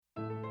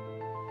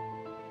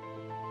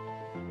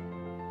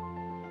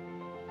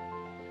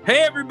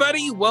Hey,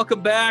 everybody.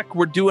 Welcome back.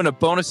 We're doing a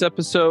bonus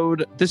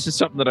episode. This is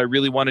something that I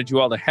really wanted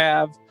you all to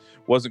have.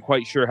 Wasn't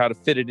quite sure how to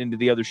fit it into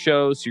the other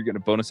shows. So you're getting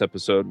a bonus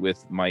episode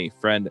with my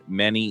friend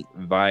Manny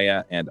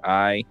Vaya and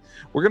I.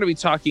 We're going to be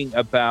talking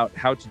about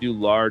how to do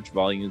large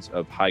volumes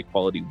of high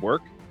quality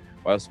work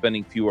while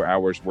spending fewer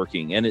hours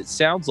working. And it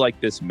sounds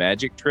like this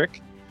magic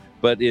trick,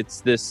 but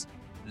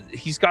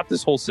he's got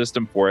this whole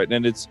system for it,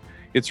 and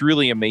it's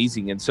really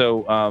amazing. And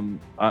so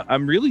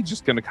I'm really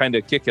just going to kind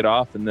of kick it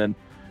off, and then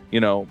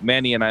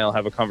Manny and I will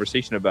have a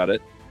conversation about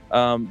it.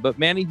 But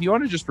Manny, do you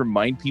want to just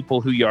remind people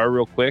who you are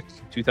real quick?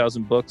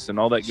 2,000 books and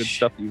all that good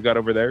stuff that you've got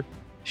over there?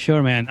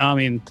 Sure, man. I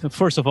mean,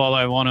 first of all,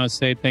 I want to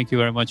say thank you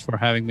very much for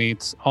having me.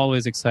 It's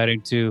always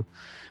exciting to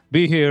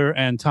be here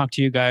and talk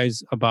to you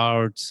guys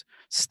about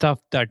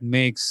stuff that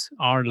makes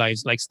our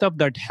lives, like stuff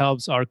that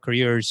helps our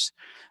careers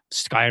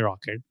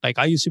skyrocket. Like,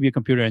 I used to be a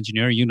computer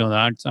engineer. You know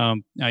that.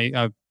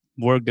 I've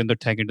worked in the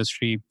tech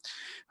industry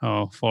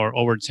for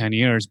over 10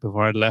 years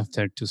before I left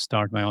it to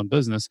start my own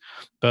business.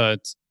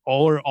 But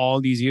over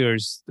all these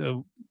years,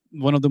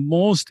 one of the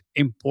most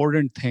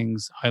important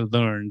things I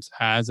learned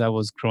as I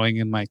was growing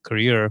in my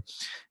career,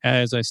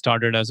 as I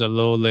started as a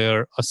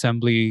low-layer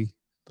assembly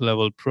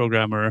level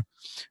programmer,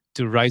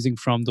 to rising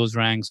from those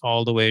ranks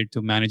all the way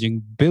to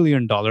managing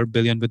billion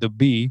with a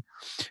B,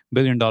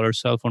 $billion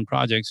cell phone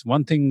projects,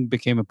 one thing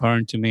became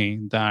apparent to me,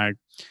 that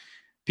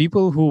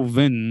people who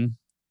win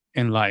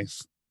in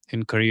life,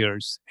 in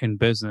careers, in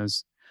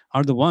business,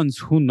 are the ones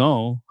who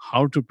know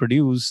how to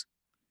produce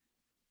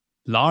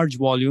large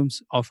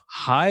volumes of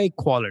high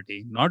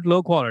quality, not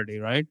low quality,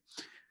 right?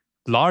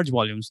 Large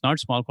volumes, not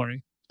small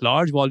quantity,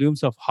 large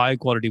volumes of high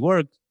quality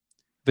work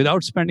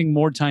without spending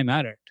more time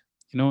at it.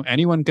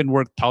 Anyone can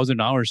work 1,000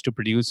 hours to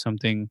produce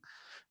something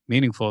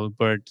meaningful,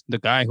 but the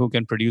guy who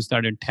can produce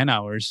that in 10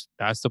 hours,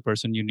 that's the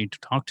person you need to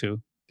talk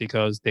to,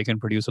 because they can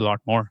produce a lot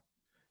more.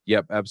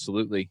 Yep,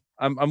 absolutely.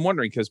 I'm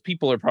wondering, because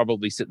people are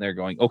probably sitting there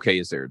going, okay,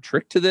 is there a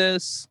trick to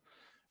this?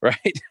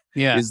 Right?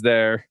 Yeah. Is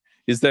there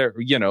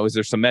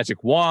some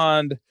magic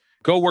wand?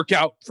 Go work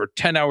out for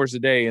 10 hours a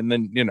day and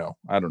then,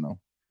 I don't know.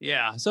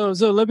 Yeah. So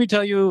let me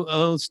tell you a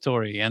little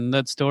story, and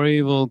that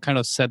story will kind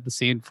of set the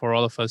scene for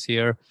all of us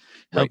here,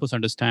 help us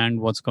understand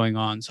what's going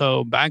on.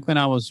 So back when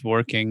I was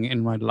working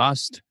in my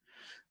last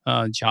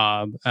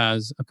job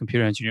as a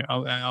computer engineer,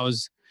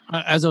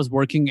 as I was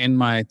working in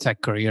my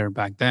tech career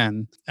back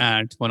then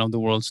at one of the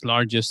world's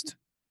largest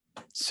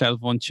cell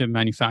phone chip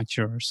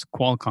manufacturers,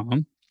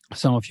 Qualcomm.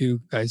 Some of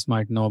you guys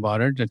might know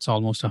about it. It's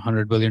almost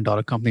 $100 billion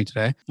company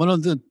today. One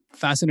of the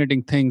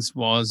fascinating things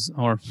was,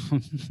 or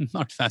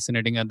not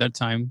fascinating at that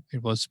time,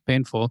 it was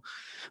painful.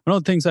 One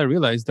of the things I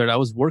realized, that I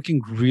was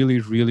working really,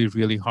 really,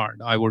 really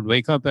hard. I would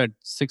wake up at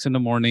 6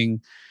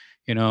 a.m,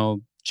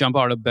 jump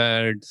out of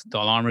bed, the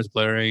alarm is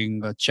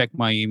blaring, check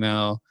my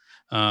email,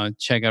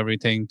 check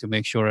everything to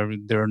make sure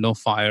there are no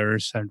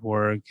fires at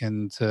work,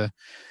 and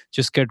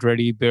just get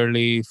ready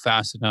barely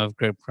fast enough,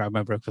 grab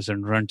my breakfast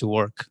and run to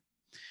work.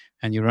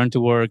 And you run to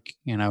work,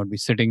 and I would be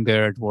sitting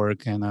there at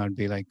work, and I would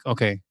be like,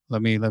 okay,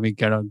 let me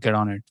get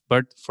on it.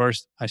 But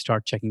first, I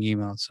start checking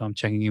email. So I'm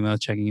checking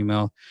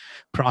email,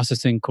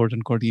 processing quote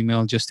unquote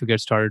email just to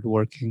get started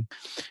working.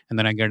 And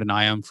then I get an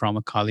IM from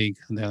a colleague,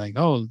 and they're like,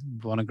 oh,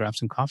 want to grab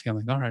some coffee? I'm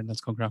like, all right, let's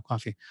go grab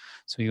coffee.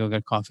 So we go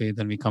get coffee.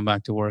 Then we come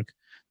back to work.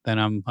 Then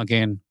I'm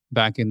again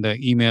back in the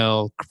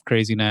email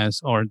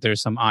craziness, or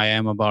there's some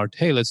IM about,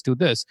 hey, let's do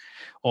this,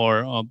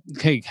 or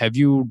hey, have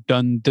you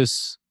done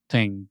this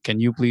thing? Can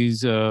you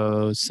please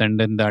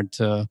send in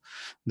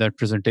that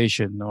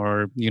presentation?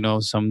 Or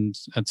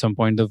at some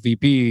point the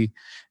VP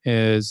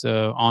is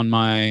on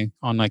my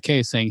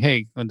case, saying,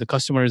 hey, the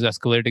customer is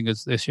escalating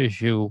this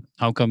issue.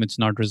 How come it's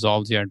not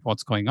resolved yet?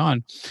 What's going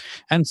on?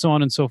 And so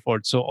on and so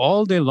forth. So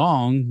all day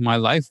long, my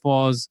life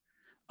was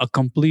a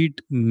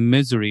complete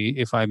misery,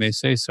 if I may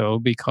say so,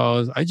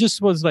 because I just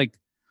was like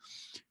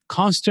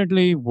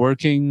constantly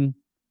working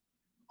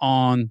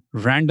on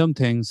random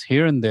things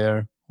here and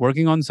there,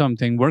 working on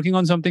something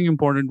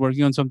important,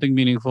 working on something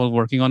meaningful,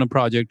 working on a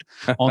project,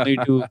 only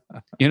to,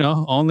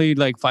 only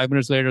like 5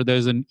 minutes later,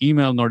 there's an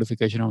email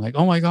notification. I'm like,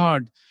 oh my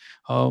God,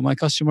 my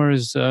customer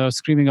is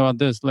screaming about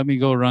this. Let me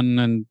go run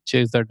and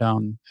chase that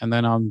down. And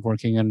then I'm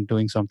working and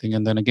doing something.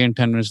 And then again,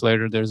 10 minutes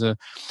later, there's a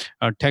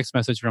text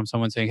message from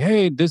someone saying,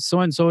 hey, this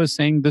so-and-so is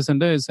saying this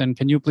and this. And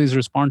can you please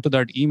respond to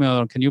that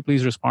email? Or can you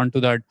please respond to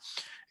that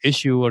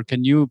issue? Or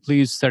can you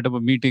please set up a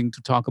meeting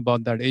to talk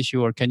about that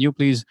issue? Or can you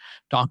please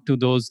talk to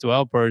those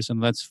developers and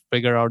let's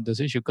figure out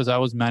this issue? Because I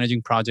was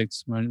managing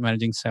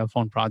cell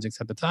phone projects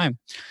at the time.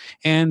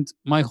 And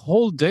my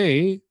whole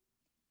day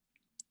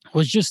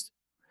was just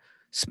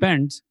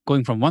spent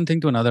going from one thing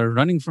to another,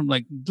 running from,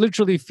 like,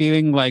 literally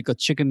feeling like a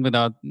chicken with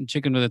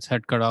its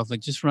head cut off,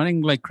 like just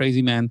running like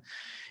crazy, man.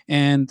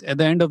 And at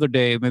the end of the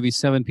day, maybe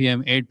 7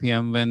 p.m., 8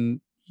 p.m., when,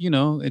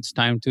 it's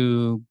time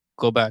to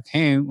go back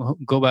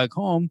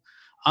home,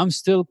 I'm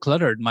still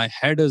cluttered. My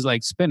head is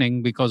like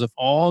spinning because of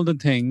all the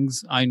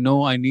things I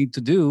know I need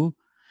to do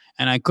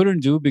and I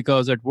couldn't do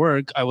because at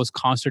work I was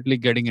constantly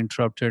getting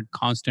interrupted,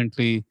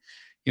 constantly,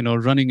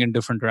 running in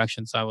different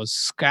directions. I was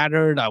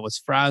scattered. I was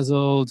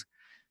frazzled.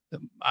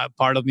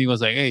 Part of me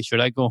was like, hey,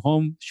 should I go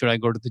home? Should I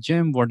go to the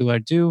gym? What do I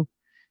do?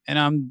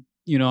 And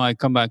I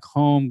come back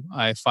home,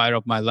 I fire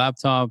up my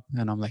laptop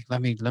and I'm like,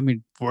 let me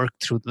work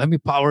through, let me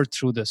power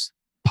through this.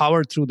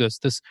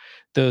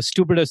 The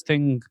stupidest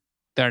thing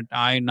that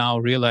I now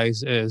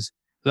realize is,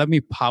 let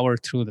me power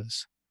through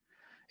this.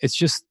 It's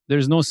just,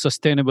 there's no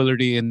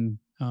sustainability in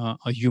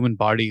a human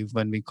body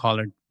when we call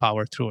it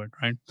power through it,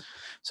 right?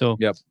 So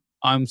Yep.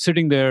 I'm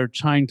sitting there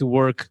trying to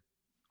work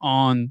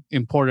on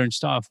important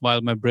stuff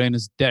while my brain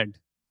is dead.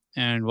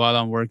 And while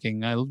I'm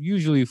working, I'll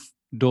usually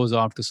doze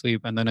off to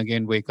sleep and then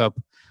again wake up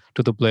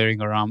to the blaring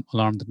alarm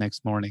the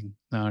next morning.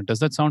 Does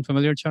that sound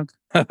familiar, Chuck?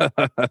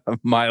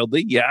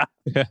 Mildly, yeah.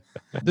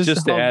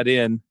 Just to add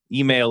in,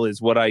 email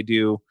is what I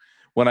do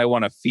when I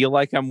want to feel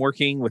like I'm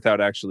working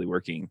without actually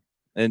working.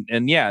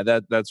 And yeah,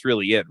 that's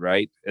really it,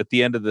 right? At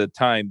the end of the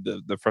time,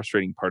 the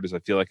frustrating part is I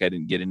feel like I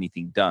didn't get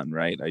anything done,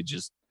 right? I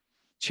just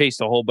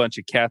chased a whole bunch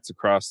of cats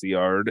across the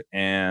yard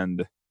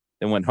and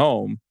then went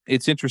home.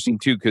 It's interesting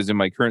too, because in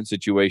my current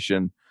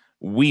situation,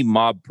 we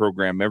mob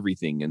program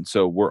everything. And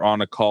so we're on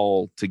a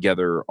call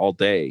together all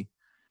day.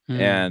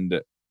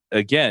 And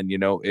again,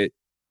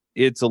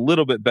 it's a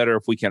little bit better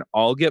if we can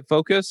all get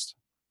focused,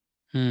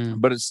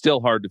 but it's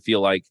still hard to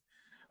feel like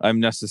I'm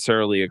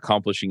necessarily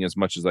accomplishing as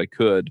much as I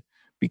could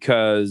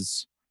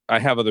because I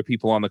have other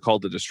people on the call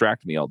to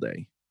distract me all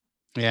day.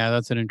 Yeah,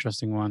 that's an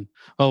interesting one.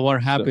 Well,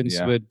 what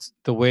happens with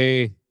the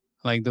way,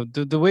 like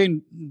the way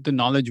the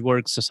knowledge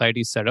work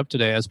society is set up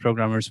today, as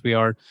programmers, we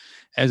are,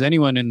 as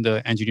anyone in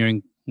the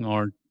engineering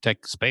or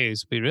tech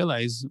space, we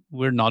realize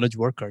we're knowledge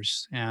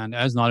workers. And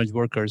as knowledge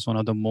workers, one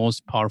of the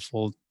most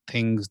powerful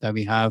things that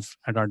we have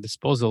at our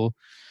disposal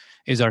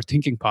is our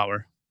thinking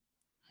power,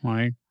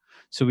 right?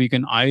 So we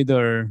can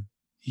either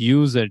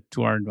use it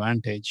to our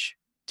advantage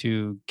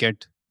to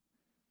get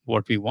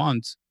what we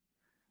want,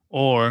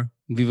 or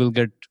we will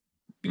get,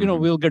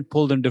 we'll get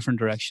pulled in different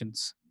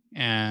directions.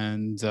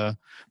 And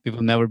we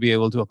will never be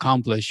able to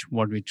accomplish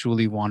what we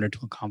truly wanted to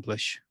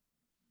accomplish.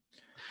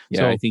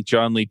 Yeah, so, I think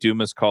John Lee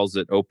Dumas calls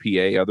it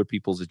OPA, other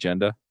people's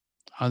agenda.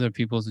 Other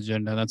people's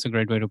agenda. That's a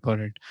great way to put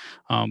it.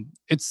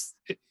 It's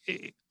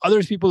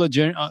other people's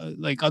agenda,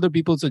 like other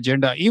people's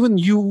agenda. Even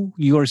you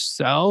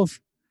yourself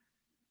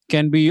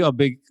can be a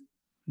big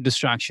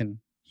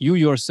distraction. You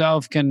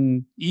yourself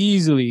can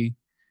easily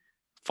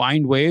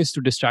find ways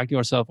to distract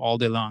yourself all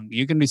day long.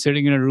 You can be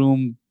sitting in a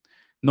room,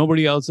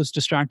 nobody else is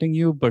distracting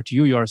you, but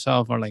you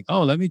yourself are like,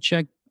 oh, let me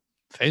check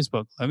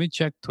Facebook, let me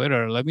check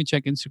Twitter, let me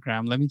check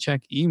Instagram, let me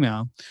check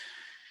email.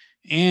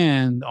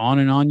 And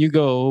on you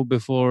go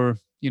before,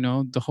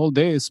 the whole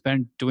day is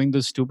spent doing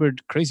this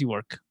stupid, crazy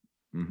work,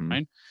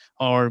 right?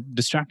 Or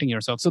distracting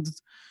yourself. So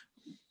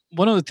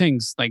one of the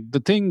things, like the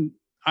thing,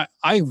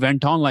 I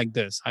went on like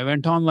this. I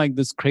went on like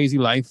this crazy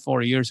life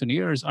for years and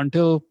years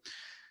until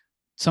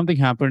something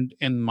happened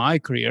in my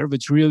career,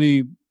 which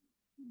really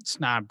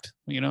snapped.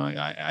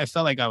 I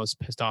felt like I was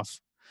pissed off.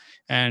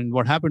 And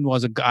what happened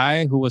was a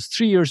guy who was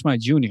 3 years my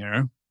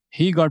junior,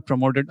 he got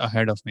promoted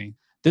ahead of me.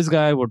 This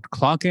guy would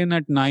clock in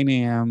at 9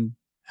 a.m.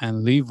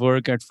 and leave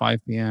work at 5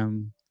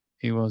 p.m.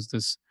 He was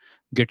this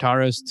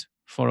guitarist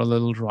for a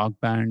little rock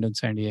band in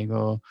San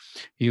Diego.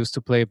 He used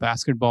to play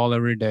basketball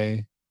every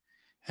day.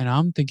 And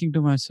I'm thinking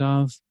to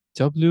myself,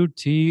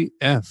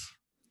 WTF,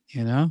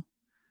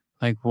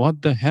 like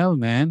what the hell,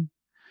 man?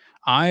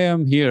 I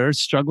am here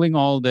struggling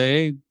all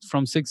day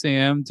from 6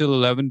 a.m. till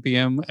 11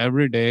 p.m.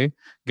 every day,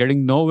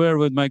 getting nowhere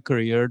with my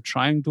career,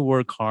 trying to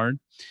work hard.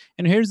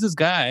 And here's this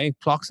guy,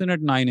 clocks in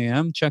at 9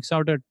 a.m., checks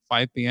out at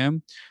 5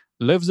 p.m.,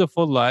 lives a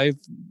full life,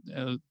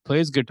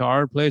 plays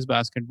guitar, plays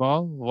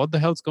basketball. What the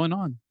hell's going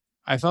on?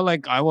 I felt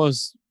like I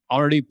was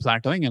already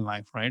plateauing in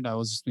life, right? I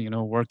was,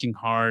 working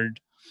hard.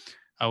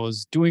 I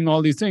was doing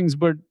all these things,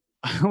 but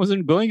I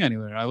wasn't going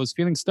anywhere. I was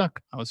feeling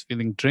stuck. I was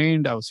feeling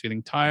drained. I was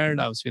feeling tired.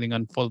 I was feeling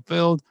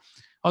unfulfilled.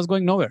 I was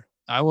going nowhere.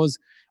 I was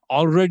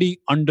already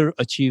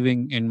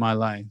underachieving in my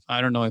life.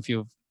 I don't know if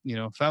you've,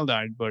 felt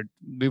that, but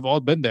we've all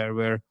been there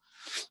where.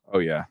 Oh,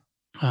 yeah.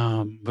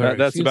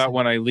 That's about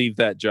when I leave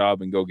that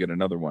job and go get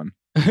another one.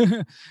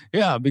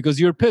 Yeah, because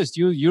you're pissed.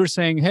 You're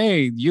saying,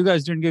 hey, you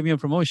guys didn't give me a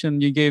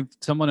promotion. You gave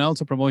someone else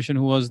a promotion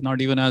who was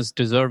not even as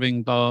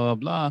deserving, blah, blah,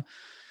 blah.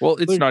 Well,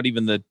 it's not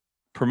even the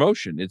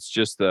promotion. It's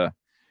just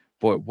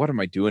boy, what am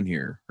I doing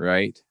here?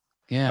 Right?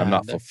 Yeah. I'm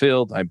not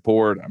fulfilled. I'm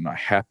bored. I'm not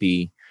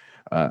happy.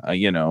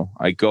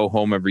 I go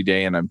home every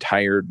day and I'm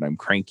tired and I'm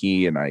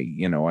cranky and I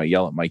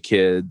yell at my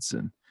kids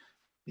and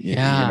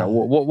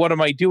what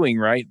am I doing?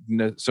 Right.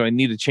 So I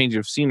need a change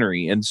of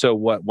scenery. And so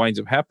what winds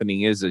up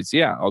happening is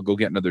I'll go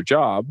get another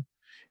job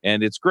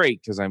and it's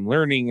great because I'm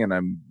learning and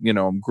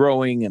I'm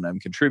growing and I'm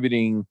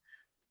contributing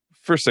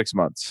for 6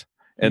 months.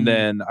 And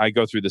then I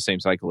go through the same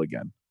cycle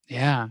again.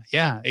 Yeah,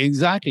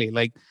 exactly.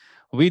 Like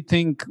we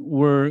think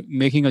we're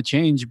making a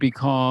change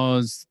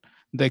because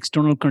the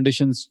external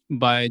conditions,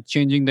 by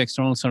changing the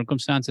external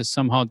circumstances,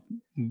 somehow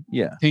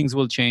things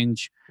will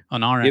change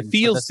on our end. It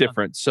feels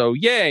different. So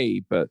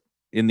yay, but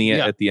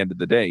at the end of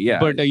the day, yeah.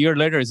 But a year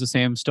later, it's the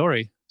same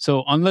story.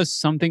 So unless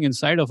something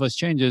inside of us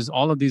changes,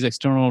 all of these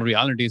external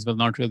realities will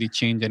not really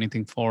change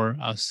anything for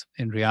us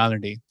in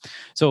reality.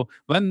 So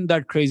when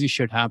that crazy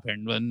shit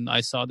happened, when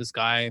I saw this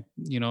guy,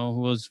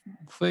 who was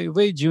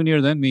way junior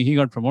than me, he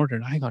got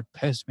promoted. I got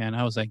pissed, man.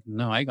 I was like,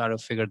 no, I got to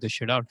figure this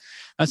shit out.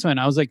 That's when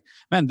I was like,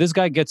 man, this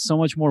guy gets so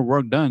much more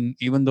work done,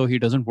 even though he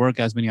doesn't work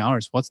as many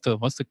hours. What's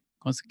the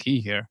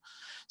key here?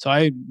 So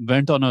I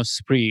went on a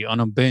spree, on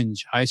a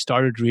binge. I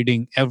started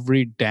reading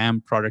every damn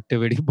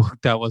productivity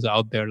book that was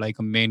out there like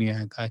a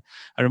maniac. I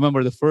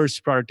remember the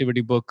first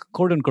productivity book,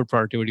 quote unquote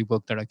productivity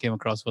book that I came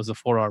across was the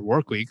 4 Hour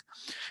Work Week.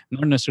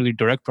 Not necessarily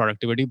direct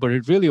productivity, but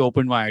it really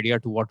opened my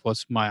eyes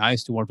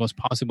to what was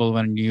possible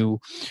when you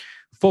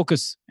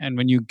focus and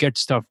when you get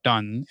stuff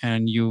done,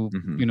 and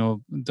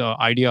the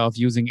idea of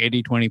using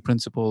 80/20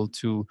 principle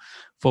to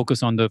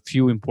focus on the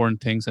few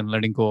important things and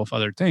letting go of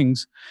other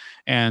things,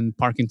 and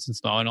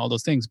Parkinson's law and all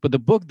those things. But the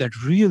book that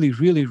really,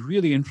 really,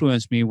 really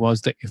influenced me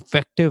was The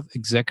Effective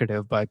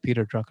Executive by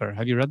Peter Drucker.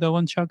 Have you read that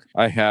one, Chuck?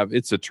 I have.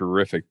 It's a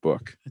terrific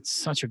book. It's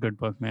such a good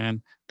book,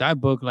 man. That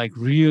book like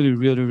really,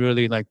 really,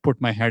 really like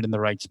put my head in the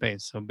right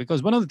space. So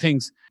because one of the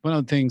things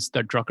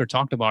that Drucker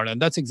talked about,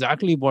 and that's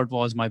exactly what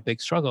was my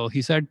big struggle.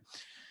 He said,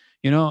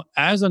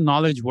 as a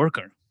knowledge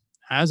worker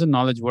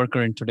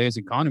in today's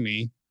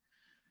economy,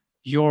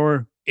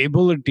 your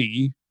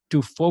ability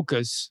to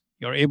focus,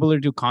 your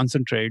ability to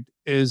concentrate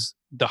is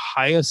the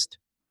highest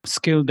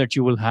skill that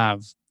you will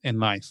have in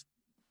life,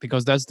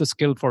 because that's the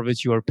skill for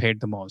which you are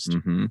paid the most,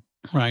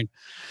 right?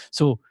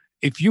 So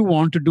if you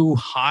want to do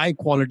high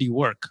quality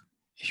work,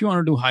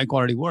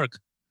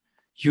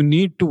 you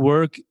need to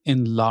work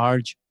in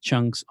large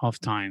chunks of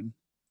time.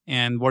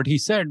 And what he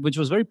said, which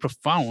was very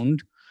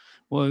profound,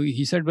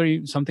 he said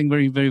something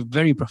very, very,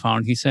 very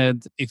profound. He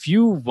said, if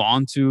you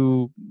want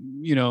to,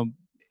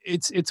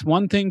 it's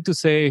one thing to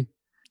say,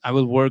 I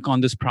will work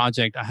on this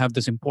project. I have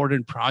this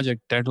important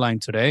project deadline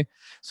today.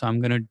 So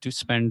I'm going to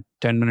spend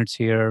 10 minutes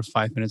here,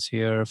 5 minutes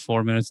here,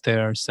 4 minutes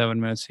there,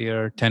 7 minutes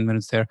here, 10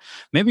 minutes there.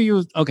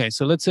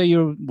 So let's say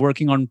you're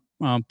working on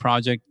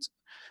project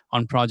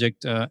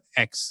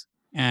X,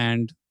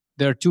 and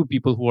there are two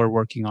people who are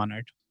working on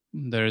it.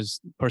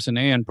 There's person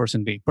A and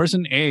person B.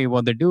 Person A,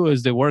 what they do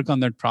is they work on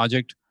that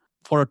project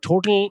for a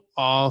total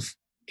of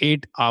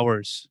 8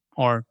 hours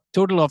for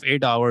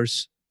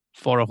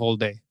a whole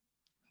day.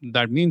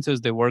 That means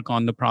is they work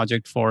on the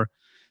project for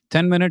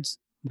 10 minutes,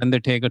 then they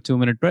take a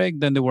 2-minute break,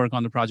 then they work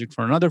on the project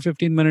for another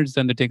 15 minutes,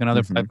 then they take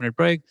another 5-minute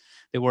break.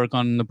 They work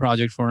on the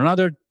project for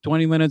another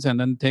 20 minutes and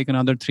then take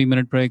another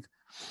 3-minute break,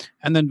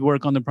 and then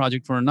work on the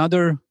project for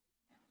another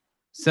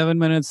 7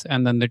 minutes,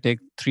 and then they take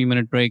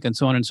 3-minute break, and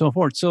so on and so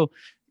forth. So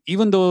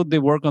even though they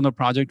work on the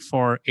project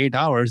for 8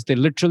 hours, they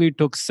literally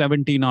took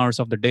 17 hours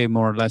of the day,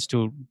 more or less,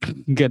 to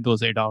get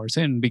those 8 hours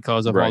in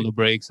because of all the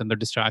breaks and the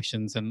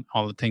distractions and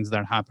all the things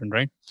that happened,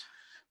 right?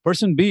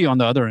 Person B, on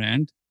the other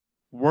end,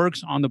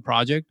 works on the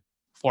project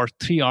for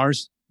 3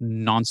 hours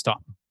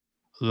nonstop.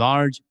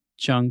 Large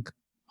chunk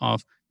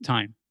of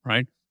time,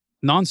 right?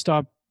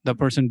 Nonstop, the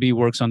person B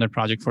works on that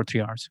project for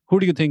 3 hours. Who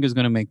do you think is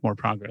going to make more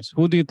progress?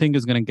 Who do you think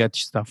is going to get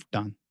stuff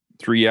done?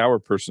 3-hour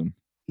person.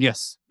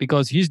 Yes,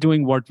 because he's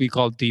doing what we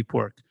call deep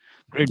work.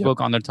 Great book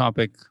on the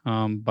topic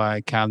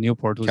by Cal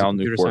Newport, who's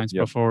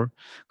a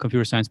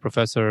computer science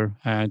professor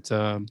at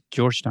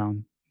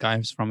Georgetown,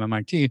 guys from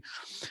MIT.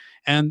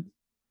 And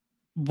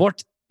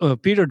what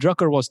Peter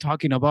Drucker was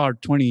talking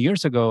about 20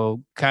 years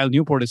ago, Cal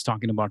Newport is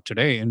talking about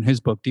today in his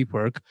book, Deep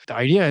Work. The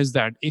idea is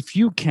that if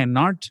you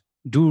cannot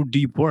do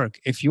deep work,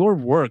 if your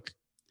work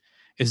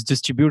is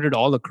distributed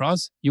all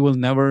across, you will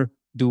never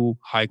do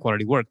high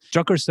quality work.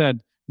 Drucker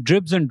said,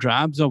 dribs and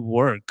drabs of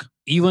work,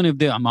 even if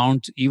they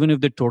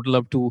total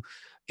up to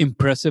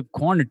impressive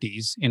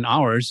quantities in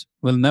hours,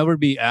 will never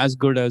be as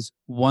good as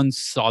one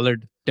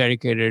solid,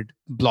 dedicated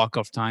block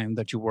of time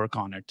that you work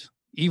on it.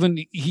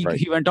 Even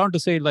he went on to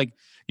say, like,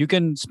 you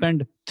can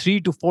spend 3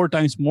 to 4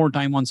 times more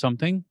time on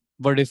something,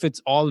 but if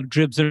it's all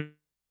dribs and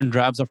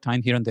drabs of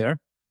time here and there,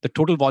 the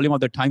total volume of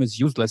the time is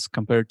useless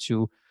compared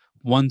to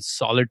one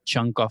solid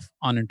chunk of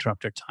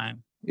uninterrupted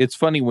time. It's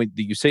funny when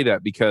you say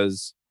that,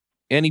 because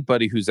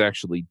anybody who's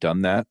actually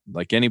done that,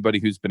 like anybody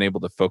who's been able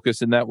to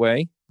focus in that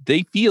way,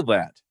 they feel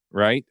that,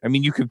 right? I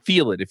mean, you can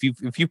feel it. If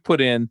you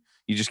put in,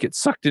 you just get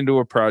sucked into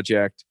a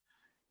project,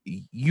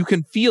 you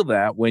can feel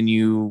that when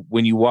you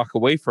walk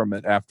away from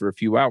it after a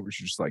few hours.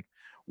 You're just like,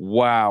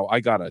 wow, I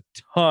got a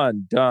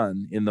ton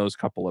done in those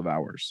couple of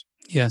hours.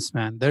 Yes,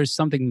 man. There's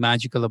something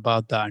magical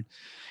about that.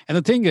 And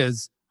the thing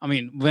is, I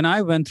mean, when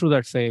I went through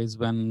that phase,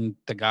 when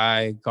the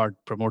guy got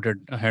promoted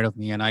ahead of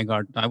me and I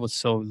was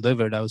so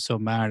livid, I was so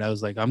mad. I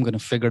was like, I'm going to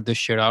figure this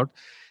shit out.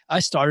 I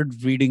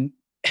started reading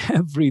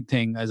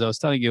everything, as I was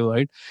telling you,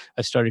 right?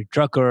 I studied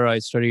Drucker. I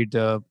studied,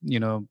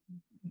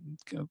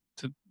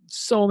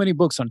 so many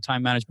books on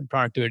time management,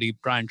 productivity,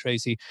 Brian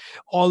Tracy,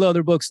 all the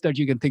other books that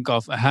you can think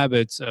of,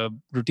 habits,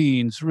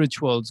 routines,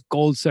 rituals,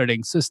 goal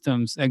setting,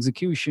 systems,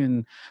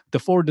 execution, the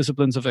 4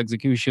 disciplines of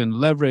execution,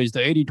 leverage, the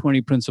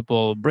 80-20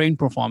 principle, brain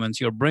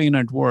performance, your brain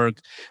at work,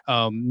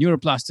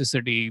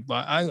 neuroplasticity.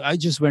 I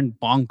just went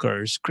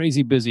bonkers,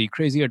 crazy busy,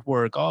 crazy at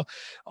work,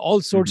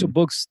 all sorts of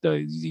books, some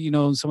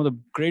of the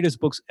greatest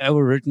books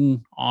ever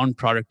written on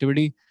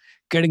productivity,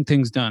 getting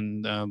things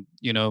done,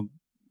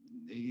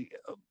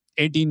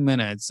 18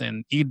 minutes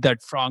and Eat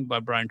That Frog by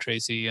Brian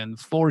Tracy and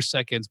 4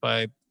 Seconds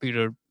by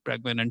Peter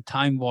Bregman and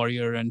Time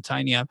Warrior and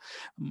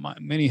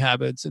Mini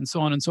Habits and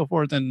so on and so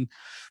forth. And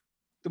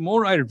the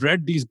more I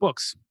read these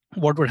books,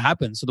 what would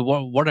happen? So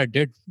what I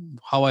did,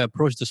 how I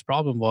approached this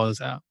problem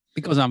was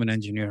because I'm an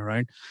engineer,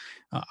 right?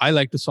 I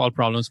like to solve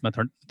problems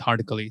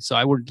methodically. So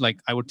I would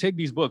take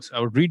these books, I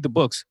would read the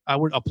books, I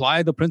would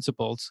apply the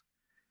principles,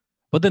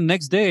 but the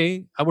next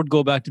day I would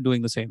go back to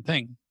doing the same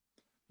thing.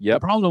 The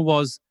problem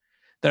was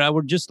that I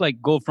would just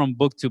go from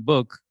book to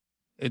book.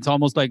 It's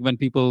almost like when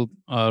people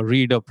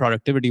read a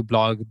productivity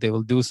blog, they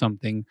will do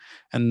something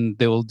and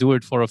they will do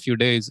it for a few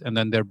days and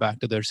then they're back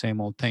to their same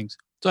old things.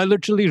 So I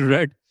literally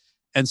read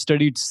and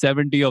studied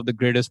 70 of the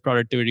greatest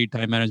productivity,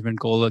 time management,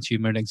 goal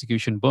achievement,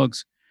 execution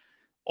books,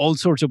 all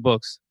sorts of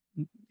books.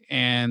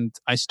 And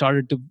I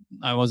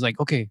was like,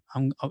 okay,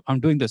 I'm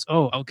doing this.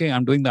 Oh, okay,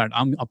 I'm doing that.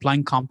 I'm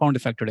applying compound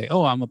effect today.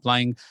 Oh, I'm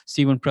applying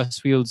Stephen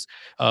Pressfield's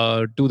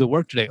do the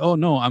work today. Oh,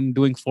 no, I'm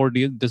doing 4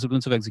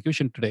 disciplines of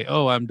execution today.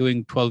 Oh, I'm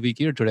doing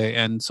 12-week year today,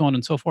 and so on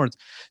and so forth.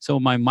 So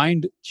my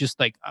mind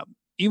just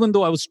even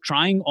though I was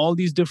trying all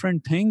these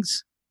different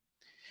things,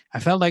 I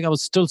felt like I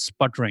was still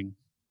sputtering.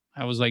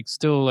 I was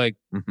still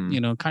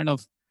kind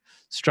of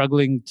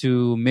struggling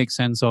to make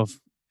sense of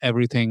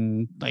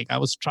everything. I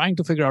was trying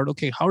to figure out,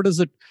 okay, how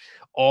does it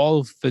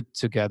all fit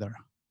together?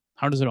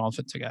 How does it all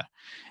fit together?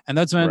 And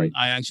that's when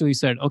I actually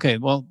said, okay,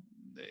 well,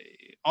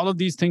 all of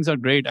these things are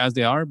great as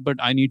they are, but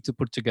I need to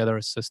put together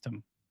a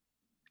system.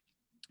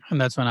 And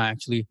that's when I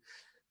actually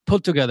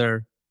put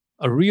together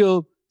a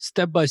real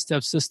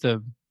step-by-step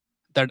system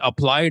that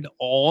applied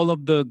all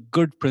of the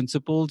good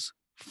principles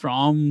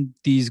from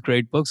these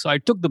great books. So I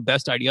took the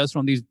best ideas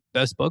from these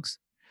best books.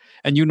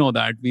 And you know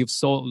that we've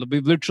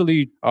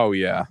literally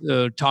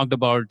talked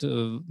about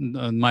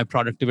my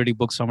productivity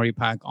book summary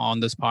pack on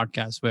this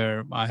podcast,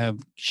 where I have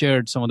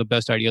shared some of the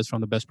best ideas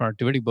from the best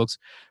productivity books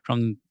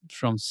from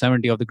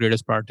 70 of the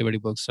greatest productivity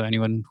books. So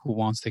anyone who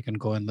wants, they can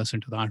go and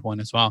listen to that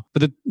one as well.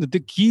 But the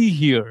key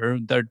here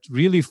that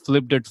really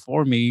flipped it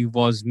for me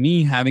was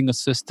me having a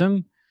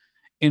system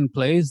in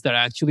place that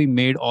actually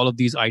made all of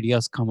these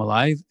ideas come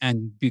alive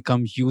and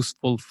become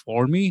useful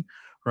for me,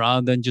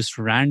 rather than just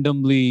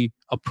randomly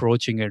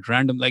approaching it.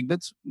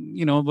 That's,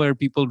 where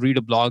people read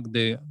a blog,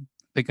 they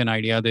pick an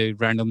idea, they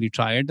randomly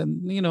try it,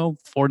 and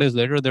 4 days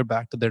later they're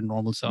back to their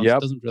normal selves. It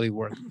doesn't really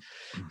work.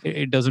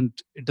 It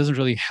doesn't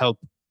really help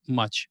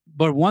much.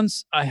 But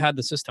once I had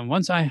a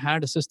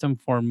system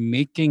for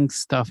making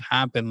stuff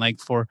happen,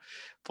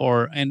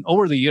 and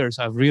over the years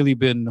I've really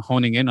been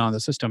honing in on the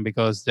system,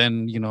 because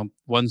then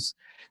once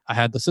I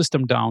had the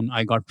system down,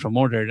 I got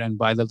promoted, and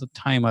by the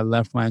time I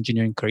left my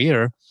engineering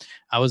career,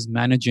 I was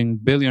managing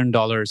 $1 billion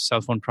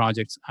cell phone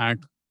projects at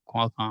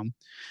Qualcomm.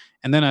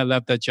 And then I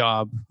left that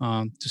job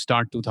to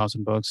start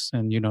 2000 Books,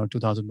 and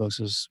 2000 Books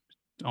is,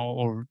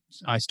 or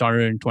I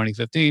started in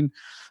 2015.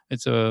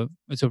 It's a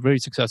very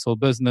successful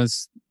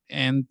business,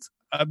 and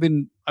I've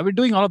been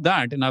doing all of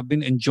that, and I've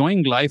been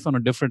enjoying life on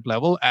a different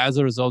level as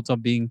a result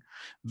of being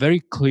very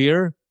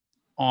clear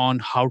on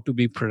how to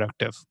be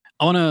productive.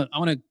 I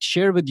want to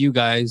share with you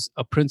guys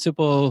a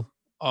principle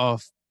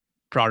of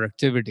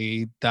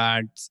productivity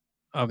that,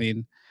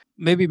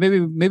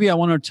 maybe I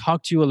want to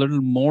talk to you a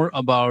little more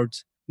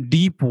about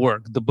Deep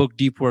Work, the book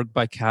Deep Work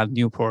by Cal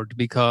Newport,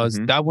 because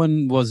that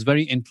one was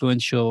very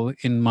influential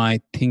in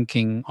my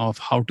thinking of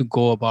how to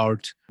go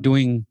about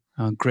doing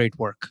great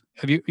work.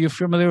 You're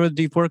familiar with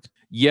Deep Work?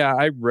 Yeah,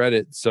 I read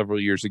it several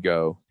years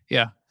ago.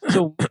 Yeah.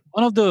 So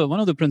one of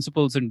the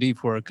principles in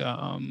Deep Work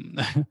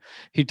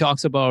he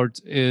talks about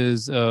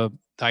is the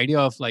idea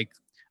of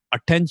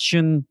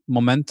attention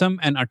momentum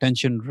and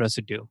attention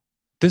residue.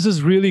 This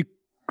is really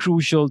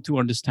crucial to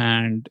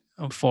understand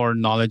for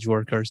knowledge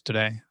workers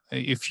today.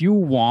 If you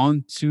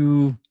want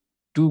to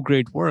do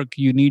great work,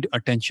 you need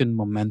attention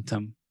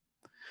momentum.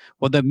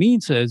 What that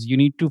means is you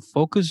need to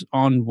focus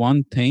on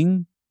one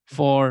thing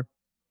for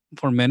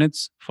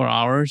minutes, for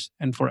hours,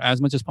 and for as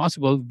much as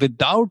possible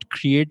without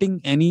creating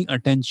any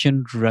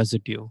attention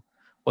residue.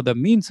 What that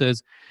means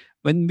is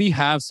when we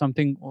are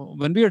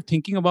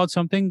thinking about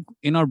something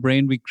in our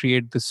brain, we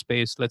create this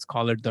space, let's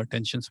call it the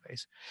attention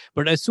space.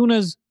 But as soon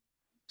as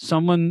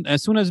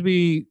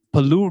we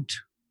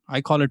pollute, I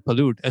call it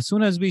pollute, as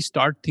soon as we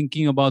start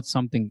thinking about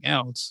something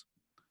else,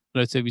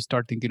 let's say we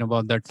start thinking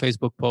about that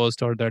Facebook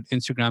post or that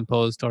Instagram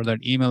post or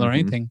that email or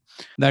anything,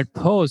 that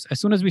post, as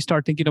soon as we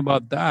start thinking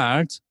about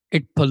that,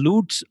 it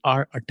pollutes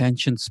our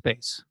attention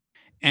space.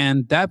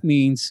 And that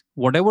means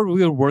whatever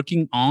we are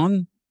working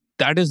on,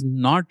 that is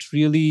not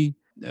really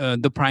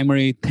the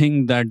primary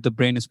thing that the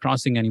brain is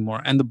processing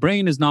anymore. And the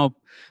brain is now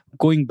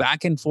going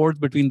back and forth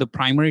between the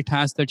primary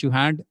task that you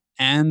had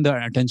and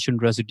the attention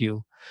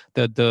residue,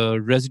 the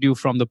residue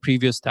from the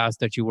previous task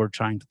that you were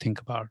trying to think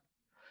about.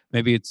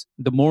 Maybe it's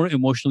the more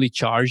emotionally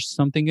charged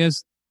something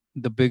is,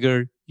 the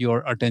bigger your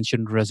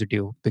attention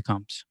residue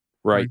becomes.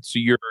 Right. So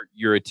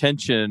your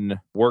attention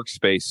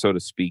workspace, so to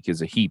speak,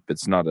 is a heap.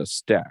 It's not a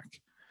stack.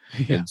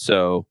 Yeah. And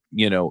so,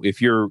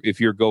 if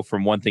you're go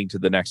from one thing to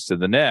the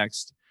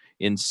next,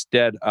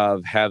 instead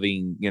of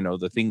having,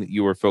 the thing that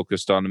you were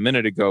focused on a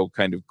minute ago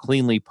kind of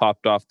cleanly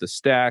popped off the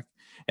stack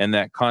and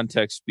that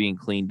context being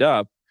cleaned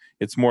up,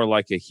 it's more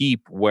like a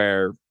heap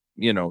where,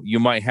 you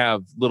might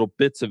have little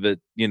bits of it,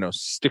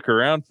 stick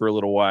around for a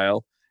little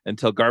while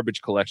until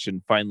garbage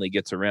collection finally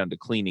gets around to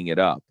cleaning it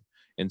up.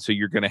 And so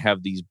you're going to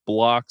have these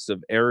blocks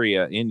of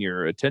area in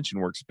your attention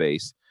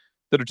workspace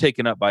that are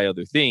taken up by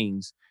other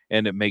things,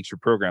 and it makes your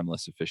program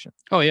less efficient.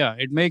 Oh, yeah.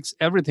 It makes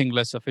everything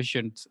less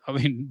efficient. I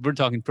mean, we're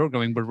talking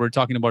programming, but we're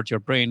talking about your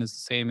brain is the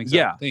same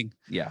exact thing.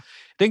 Yeah.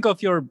 Think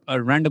of your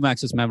random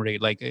access memory.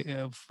 Like,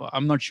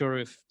 I'm not sure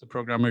if the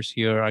programmers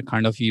here are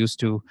kind of used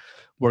to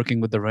working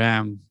with the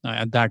RAM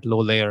at that low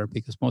layer,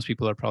 because most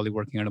people are probably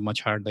working at a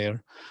much higher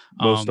layer.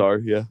 Most are,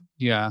 yeah.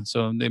 Yeah.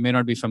 So they may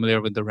not be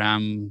familiar with the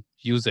RAM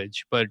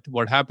usage. But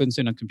what happens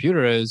in a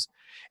computer is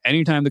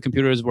anytime the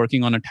computer is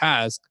working on a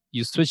task,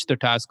 you switch the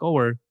task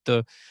over,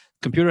 the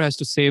computer has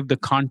to save the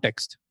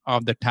context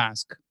of the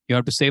task. You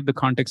have to save the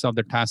context of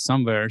the task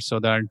somewhere so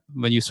that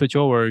when you switch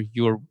over,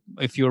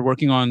 if you're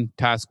working on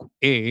task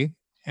A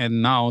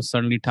and now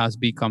suddenly task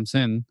B comes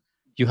in,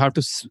 you have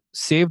to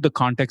save the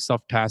context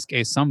of task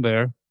A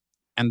somewhere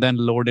and then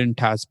load in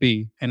task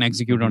B and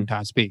execute on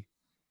task B,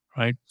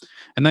 right?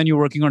 And then you're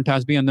working on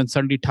task B and then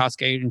suddenly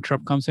task A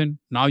interrupt comes in.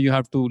 Now you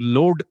have to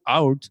load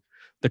out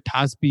the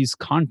task B's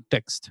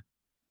context.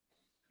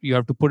 You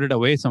have to put it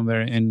away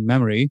somewhere in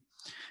memory.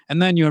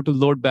 And then you have to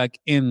load back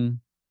in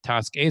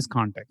task A's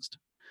context.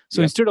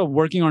 So instead of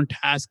working on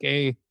task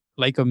A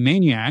like a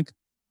maniac,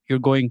 you're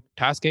going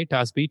task A,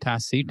 task B,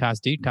 task C,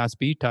 task D, task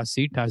B, task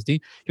C, task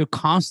D. You're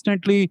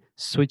constantly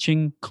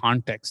switching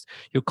context.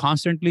 You're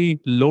constantly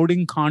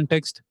loading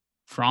context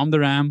from the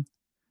RAM,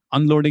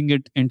 unloading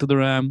it into the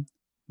RAM,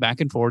 back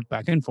and forth,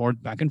 back and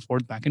forth, back and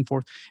forth, back and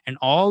forth. And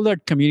all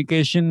that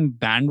communication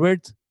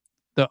bandwidth,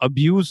 the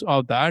abuse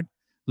of that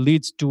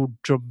leads to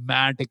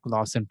dramatic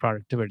loss in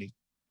productivity.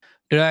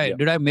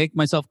 Did I make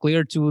myself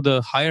clear to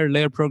the higher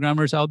layer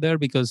programmers out there?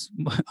 Because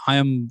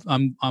I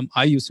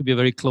used to be a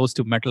very close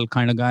to metal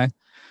kind of guy.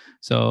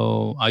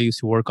 So I used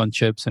to work on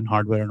chips and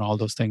hardware and all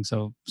those things.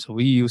 So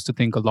we used to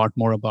think a lot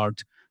more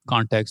about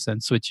context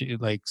and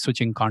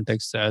switching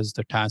context as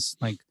the tasks,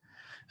 like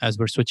as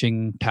we're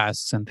switching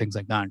tasks and things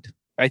like that.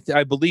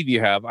 I believe you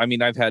have. I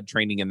mean, I've had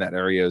training in that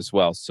area as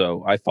well,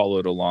 so I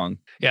followed along.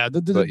 Yeah,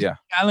 the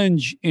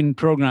challenge in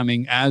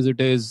programming, as it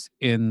is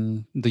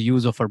in the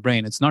use of our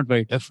brain, it's not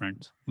very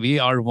different. We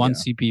are one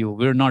CPU.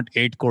 We're not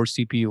 8-core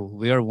CPU.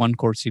 We are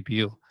 1-core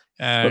CPU.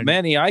 But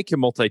Manny, I can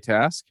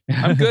multitask.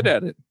 I'm good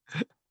at it.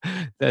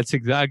 That's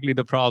exactly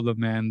the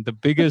problem, man. The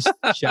biggest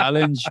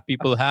challenge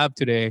people have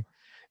today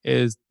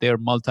is they're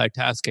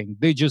multitasking.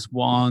 They just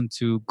want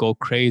to go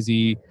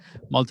crazy,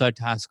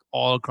 multitask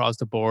all across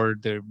the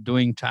board. They're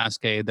doing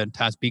task A, then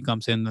task B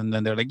comes in, and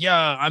then they're like,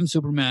 yeah, I'm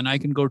Superman, I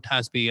can go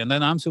task B. And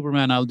then I'm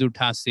Superman, I'll do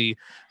task C.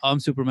 I'm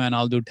Superman,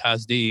 I'll do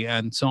task D.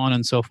 And so on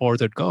and so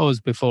forth it goes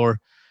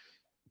before.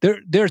 There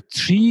are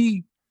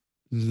three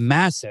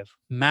massive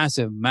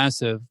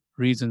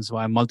reasons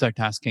why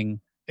multitasking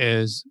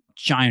is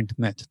giant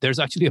myth. There's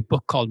actually a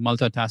book called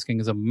Multitasking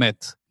is a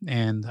Myth,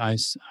 and I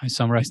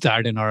summarized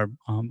that in our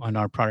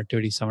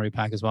productivity summary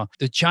pack as well.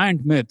 The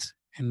giant myth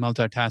in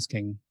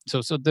multitasking.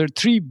 So there are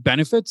three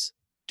benefits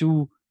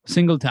to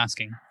single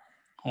tasking,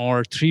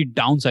 or three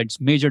downsides,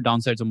 major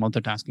downsides of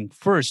multitasking.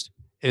 First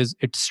is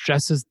it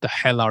stresses the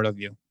hell out of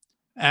you.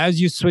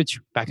 As you switch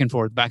back and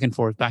forth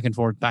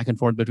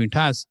between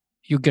tasks,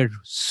 you get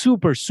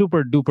super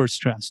duper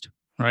stressed.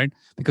 Right?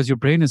 Because your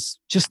brain is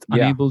just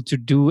unable to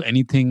do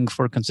anything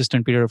for a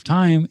consistent period of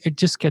time. It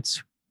just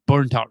gets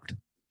burnt out.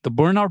 The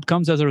burnout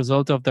comes as a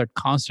result of that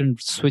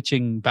constant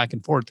switching back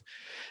and forth.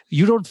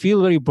 You don't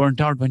feel very burnt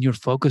out when you're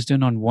focused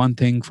in on one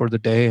thing for the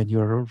day and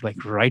you're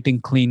like writing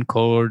clean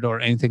code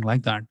or anything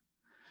like that.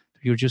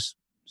 You're just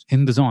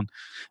in the zone.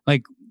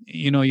 Like,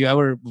 you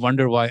ever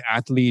wonder why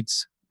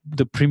athletes,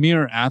 the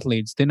premier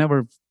athletes, they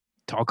never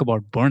talk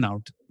about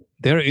burnout.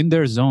 They're in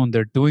their zone.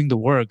 They're doing the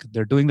work.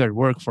 They're doing their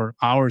work for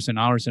hours and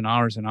hours and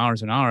hours and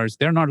hours and hours.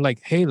 They're not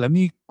like, hey, let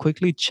me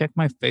quickly check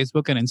my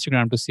Facebook and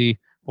Instagram to see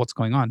what's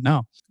going on.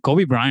 No.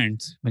 Kobe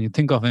Bryant, when you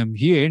think of him,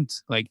 he ain't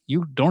like,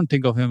 you don't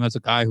think of him as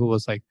a guy who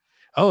was like,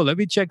 oh, let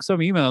me check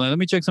some email and let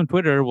me check some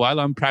Twitter while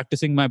I'm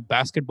practicing my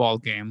basketball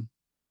game.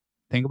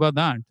 Think about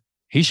that.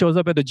 He shows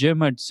up at the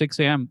gym at 6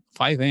 a.m.,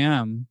 5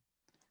 a.m.,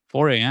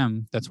 4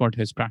 a.m. That's what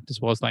his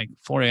practice was like.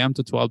 4 a.m.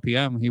 to 12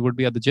 p.m. He would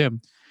be at the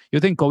gym. You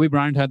think Kobe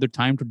Bryant had the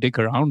time to dick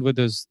around with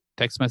his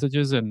text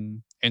messages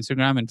and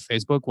Instagram and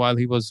Facebook while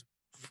he was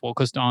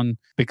focused on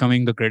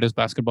becoming the greatest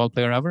basketball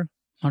player ever?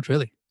 Not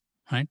really.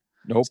 right?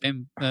 Nope.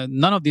 Same.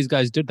 None of these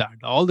guys did that.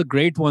 All the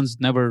great ones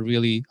never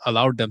really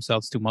allowed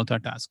themselves to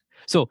multitask.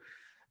 So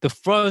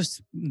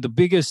the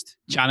biggest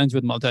challenge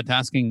with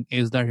multitasking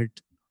is that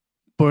it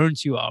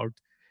burns you out.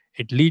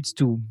 It leads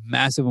to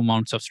massive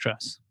amounts of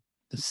stress.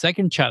 The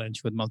second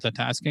challenge with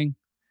multitasking,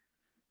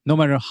 no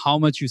matter how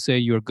much you say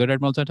you're good at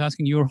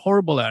multitasking, you're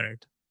horrible at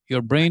it.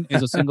 Your brain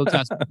is a single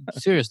task.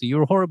 Seriously,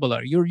 you're horrible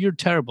at it. You're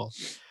terrible.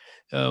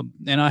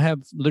 And I have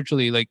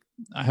literally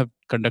I have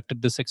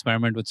conducted this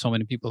experiment with so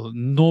many people.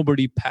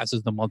 Nobody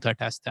passes the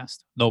multitask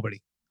test.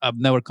 Nobody. I've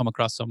never come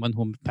across someone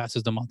who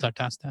passes the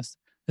multitask test.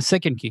 The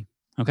second key,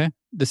 okay?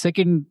 The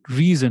second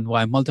reason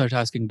why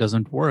multitasking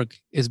doesn't work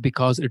is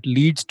because it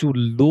leads to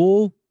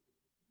low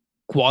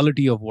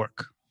quality of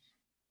work,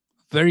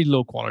 very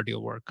low quality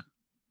of work.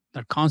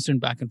 That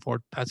constant back and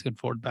forth, back and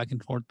forth, back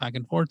and forth, back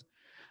and forth,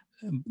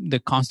 the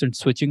constant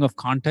switching of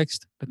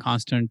context, the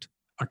constant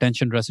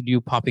attention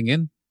residue popping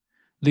in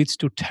leads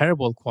to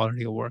terrible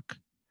quality of work.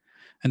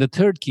 And the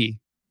third key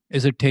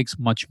is it takes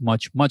much,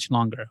 much, much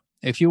longer.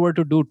 If you were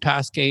to do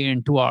task A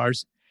in 2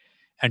 hours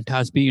and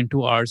task B in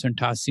 2 hours and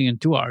task C in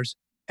 2 hours,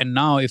 and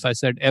now if I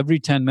said every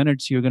 10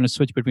 minutes you're going to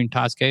switch between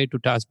task A to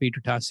task B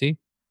to task C,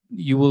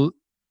 you will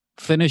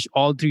finish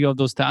all 3 of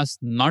those tasks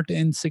not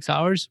in 6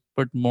 hours,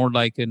 but more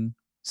like in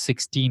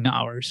 16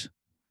 hours.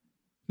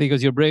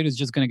 Because your brain is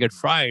just going to get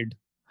fried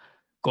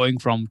going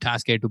from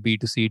task A to B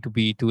to C to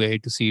B to A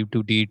to C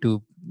to D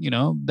to,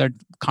 that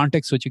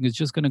context switching is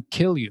just going to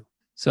kill you.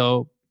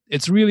 So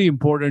it's really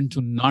important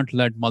to not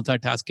let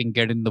multitasking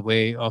get in the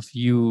way of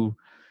you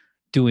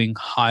doing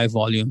high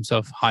volumes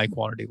of high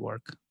quality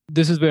work.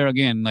 This is where,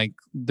 again,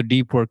 the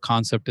deep work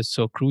concept is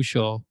so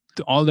crucial.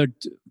 All that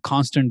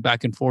constant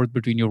back and forth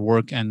between your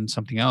work and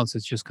something else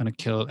is just going to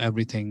kill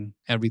everything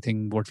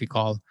what we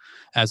call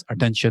as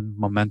attention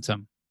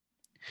momentum.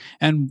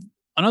 And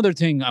another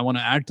thing I want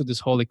to add to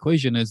this whole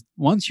equation is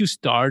once you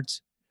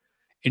start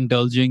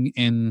indulging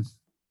in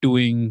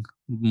doing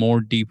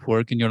more deep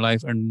work in your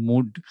life and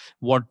more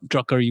what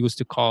Drucker used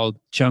to call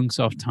chunks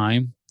of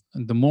time,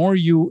 the more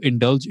you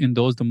indulge in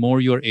those, the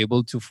more you're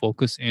able to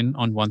focus in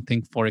on one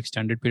thing for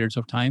extended periods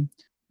of time,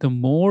 the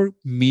more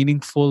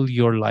meaningful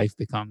your life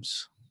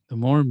becomes, the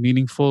more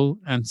meaningful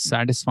and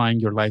satisfying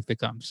your life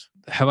becomes.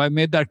 Have I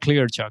made that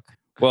clear, Chuck?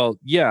 Well,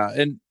 yeah.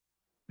 And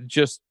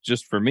just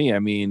for me, I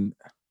mean,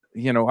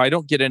 I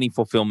don't get any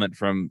fulfillment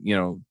from,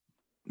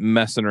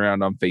 messing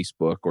around on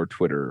Facebook or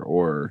Twitter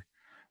or,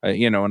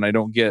 and I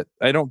don't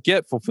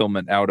get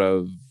fulfillment out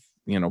of,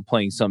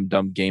 playing some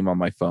dumb game on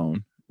my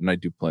phone. And I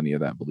do plenty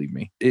of that, believe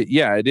me.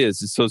 It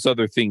is. It's those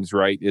other things,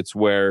 right? It's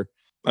where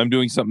I'm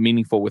doing something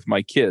meaningful with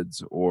my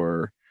kids,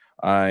 or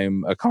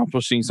I'm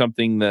accomplishing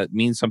something that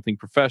means something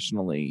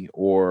professionally,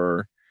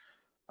 or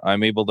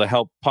I'm able to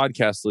help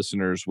podcast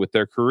listeners with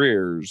their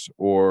careers,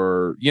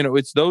 or,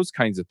 it's those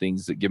kinds of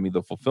things that give me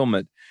the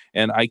fulfillment.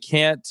 And I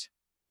can't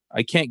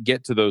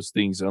get to those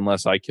things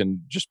unless I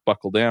can just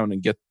buckle down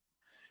and get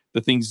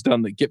the things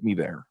done that get me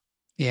there.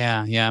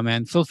 Yeah,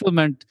 man.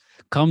 Fulfillment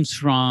comes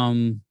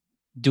from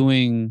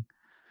doing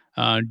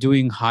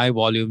high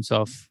volumes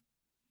of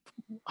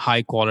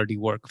high quality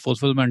work.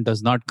 Fulfillment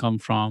does not come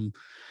from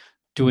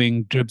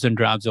doing dribs and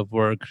drabs of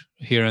work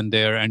here and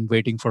there and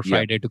waiting for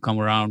Friday to come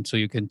around so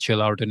you can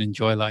chill out and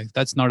enjoy life.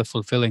 That's not a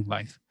fulfilling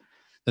life.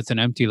 That's an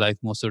empty life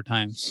most of the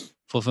times.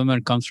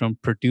 Fulfillment comes from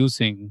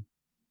producing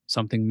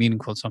something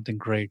meaningful, something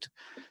great,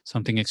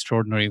 something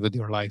extraordinary with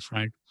your life,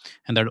 right?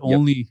 And that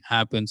only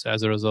happens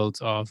as a result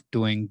of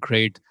doing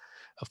great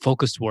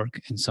focused work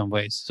in some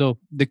ways. So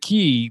the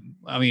key,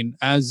 I mean,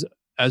 as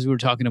we were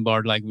talking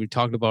about, we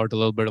talked about a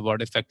little bit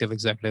about effective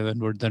executive,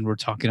 and we're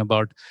talking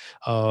about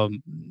we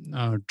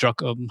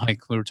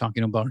were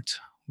talking about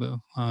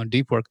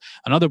deep work.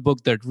 Another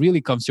book that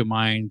really comes to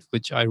mind,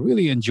 which I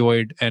really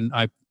enjoyed, and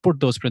I put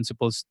those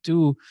principles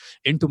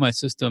into my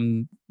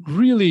system.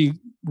 Really,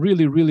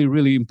 really, really,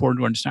 really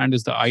important to understand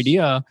is the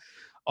idea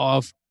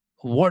of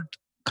what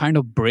kind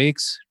of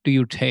breaks do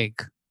you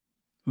take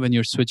when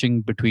you're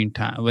switching between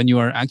time, when you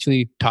are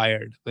actually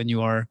tired, when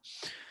you're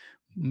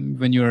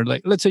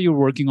let's say you're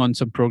working on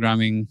some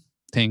programming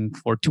thing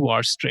for 2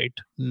 hours straight,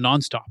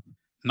 nonstop.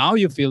 Now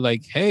you feel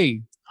like,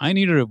 hey, I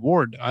need a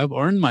reward. I've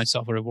earned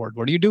myself a reward.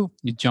 What do?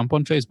 You jump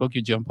on Facebook,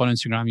 you jump on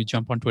Instagram, you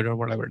jump on Twitter,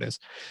 whatever it is.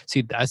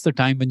 See, that's the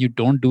time when you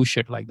don't do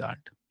shit like that.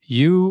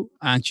 You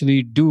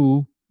actually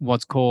do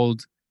what's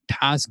called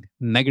task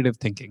negative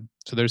thinking.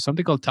 So there's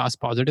something called task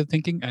positive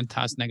thinking and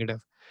task negative.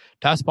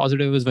 Task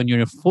positive is when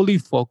you're fully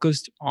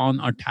focused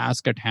on a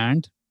task at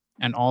hand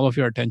and all of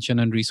your attention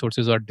and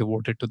resources are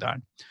devoted to that.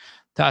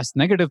 Task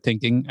negative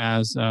thinking,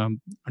 as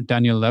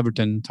Daniel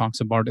Levitin talks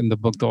about in the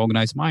book, The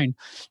Organized Mind,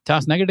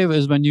 task negative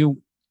is when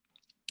you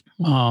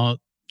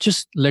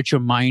just let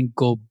your mind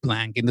go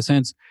blank, in the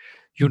sense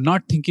you're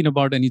not thinking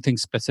about anything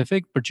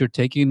specific, but you're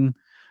taking,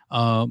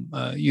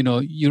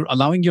 you're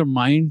allowing your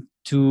mind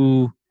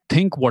to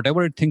think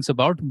whatever it thinks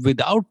about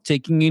without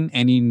taking in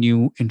any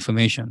new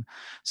information.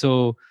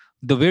 So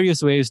the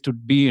various ways to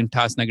be in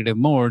task negative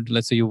mode,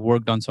 let's say you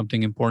worked on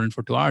something important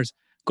for 2 hours,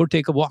 go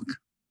take a walk,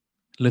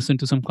 listen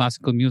to some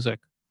classical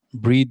music,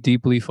 breathe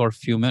deeply for a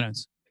few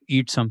minutes,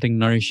 eat something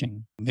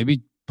nourishing,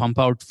 maybe pump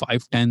out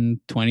 5,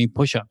 10, 20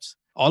 push-ups.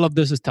 All of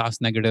this is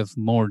task negative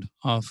mode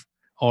of,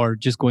 or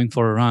just going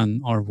for a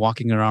run or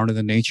walking around in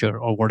the nature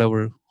or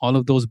whatever. All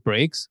of those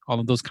breaks, all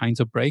of those kinds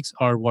of breaks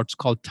are what's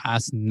called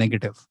task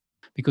negative,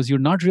 because you're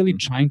not really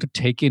trying to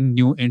take in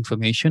new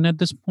information at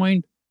this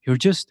point. You're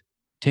just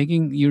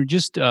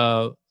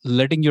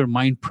letting your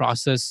mind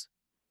process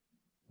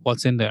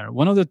what's in there.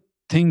 One of the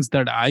things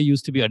that I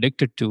used to be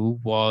addicted to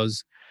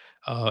was,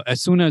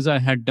 as soon as I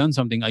had done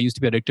something, I used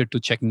to be addicted to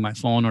checking my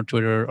phone or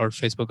Twitter or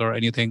Facebook or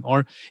anything.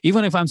 Or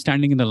even if I'm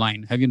standing in the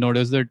line, have you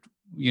noticed that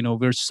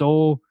we're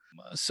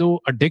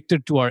so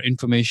addicted to our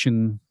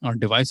information, our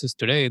devices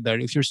today, that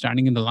if you're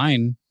standing in the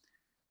line,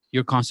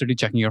 you're constantly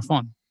checking your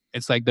phone.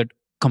 It's like that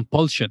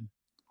compulsion.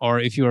 Or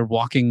if you are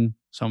walking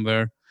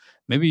somewhere,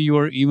 maybe you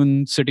are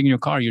even sitting in your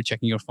car, you're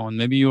checking your phone.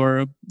 Maybe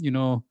you're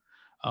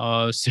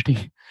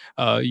sitting,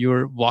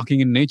 you're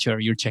walking in nature,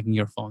 you're checking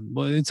your phone.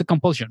 Well, it's a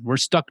compulsion. We're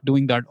stuck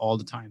doing that all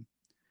the time.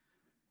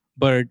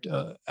 But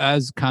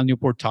as Cal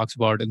Newport talks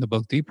about in the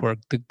book Deep Work,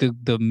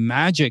 the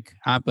magic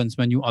happens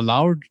when you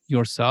allow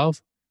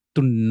yourself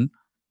to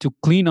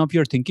clean up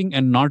your thinking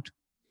and not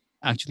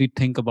actually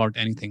think about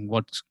anything.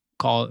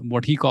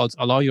 What he calls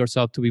allow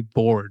yourself to be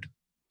bored,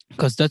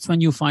 because that's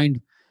when you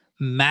find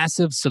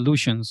massive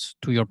solutions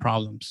to your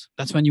problems.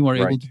 That's when you are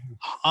able to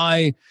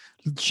do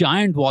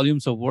giant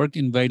volumes of work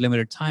in very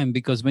limited time,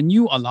 because when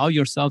you allow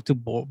yourself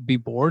to be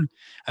bored,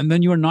 and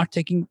when you are not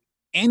taking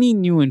any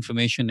new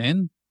information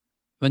in,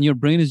 when your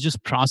brain is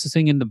just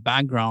processing in the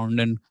background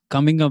and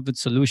coming up with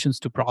solutions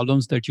to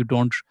problems that you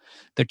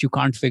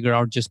can't figure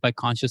out just by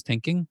conscious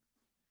thinking,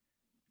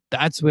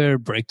 that's where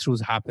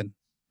breakthroughs happen.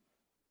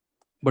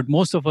 But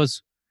most of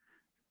us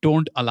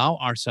don't allow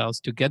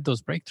ourselves to get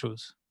those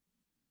breakthroughs.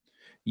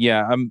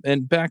 Yeah.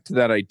 And back to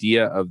that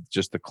idea of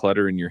just the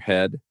clutter in your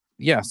head.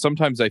 Yeah.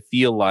 Sometimes I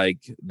feel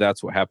like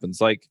that's what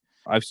happens. Like,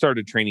 I've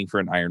started training for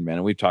an Ironman,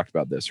 and we've talked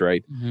about this,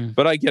 right? Mm-hmm.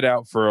 But I get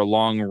out for a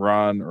long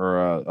run or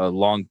a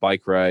long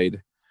bike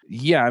ride.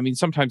 Yeah. I mean,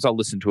 sometimes I'll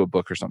listen to a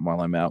book or something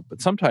while I'm out,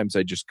 but sometimes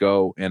I just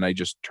go and I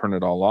just turn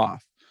it all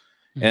off.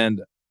 Mm-hmm.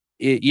 And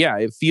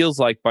it feels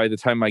like by the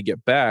time I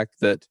get back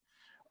that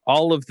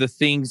all of the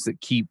things that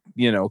keep,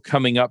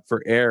 coming up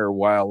for air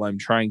while I'm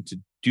trying to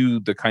do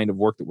the kind of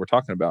work that we're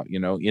talking about,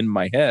 in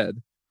my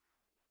head,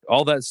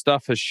 all that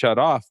stuff has shut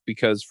off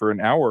because for an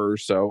hour or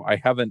so, I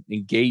haven't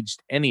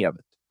engaged any of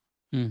it.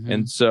 Mm-hmm.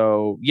 And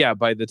so, yeah,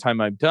 by the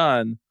time I'm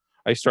done,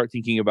 I start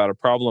thinking about a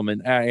problem,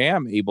 and I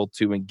am able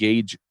to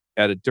engage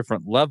at a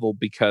different level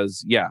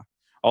because,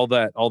 all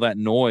that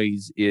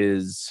noise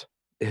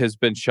has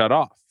been shut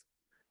off,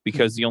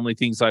 because the only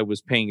things I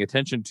was paying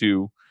attention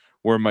to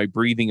were my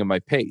breathing and my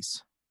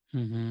pace.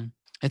 Mm-hmm.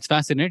 It's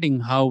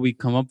fascinating how we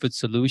come up with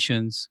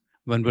solutions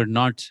when we're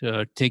not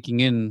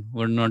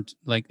we're not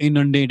like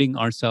inundating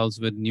ourselves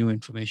with new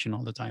information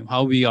all the time.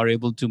 How we are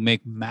able to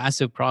make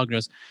massive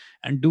progress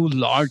and do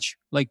large,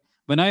 like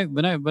when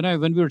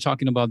we were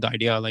talking about the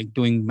idea, like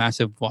doing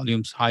massive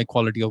volumes,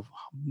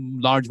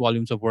 large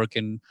volumes of work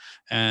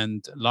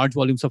and large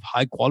volumes of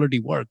high quality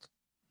work.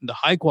 The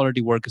high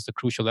quality work is the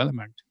crucial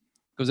element.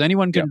 Because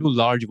anyone can do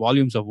large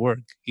volumes of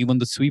work. Even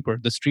the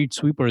street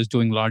sweeper is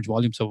doing large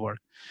volumes of work.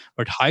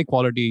 But high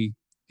quality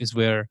is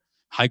where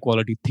high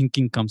quality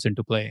thinking comes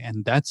into play.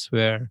 And that's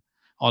where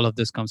all of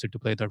this comes into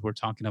play that we're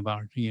talking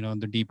about,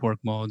 the deep work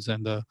modes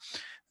and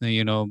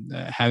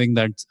having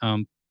that,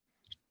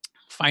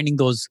 finding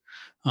those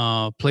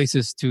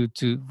places to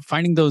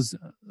finding those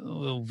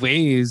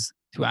ways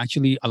to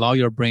actually allow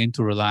your brain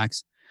to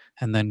relax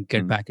and then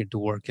get back into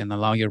work, and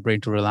allow your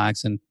brain to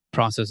relax and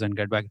process and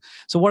get back.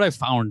 So what I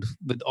found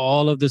with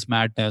all of this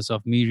madness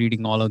of me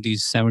reading all of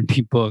these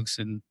 70 books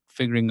and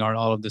figuring out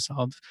all of this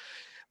out,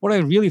 what I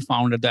really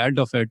found at the end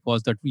of it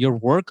was that your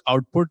work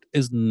output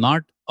is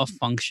not a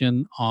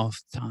function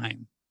of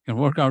time. Your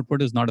work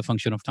output is not a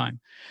function of time.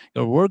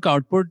 Your work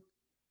output,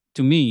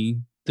 to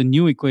me, the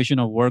new equation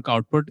of work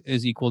output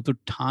is equal to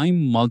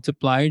time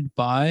multiplied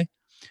by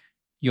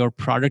your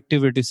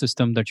productivity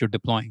system that you're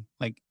deploying.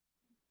 Like,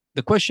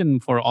 the question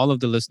for all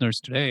of the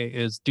listeners today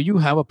is, do you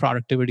have a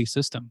productivity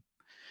system?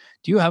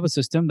 Do you have a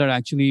system that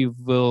actually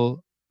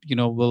will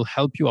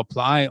help you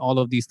apply all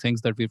of these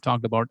things that we've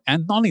talked about?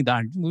 And not only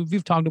that,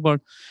 we've talked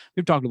about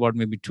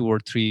maybe 2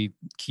 or 3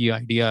 key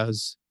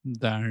ideas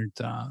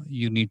that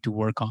you need to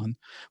work on.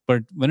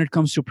 But when it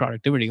comes to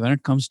productivity, when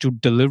it comes to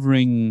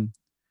delivering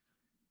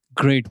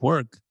great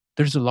work,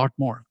 there's a lot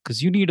more,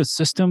 because you need a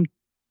system,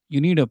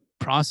 you need a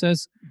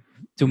process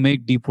to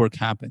make deep work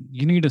happen.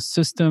 You need a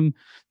system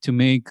to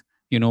make,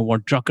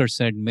 what Drucker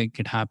said, make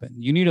it happen.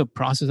 You need a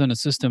process and a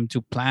system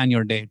to plan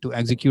your day, to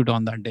execute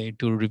on that day,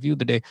 to review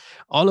the day.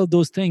 All of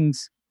those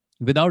things,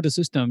 without a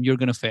system, you're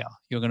going to fail.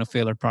 You're going to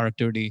fail at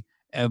productivity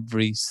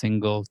every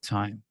single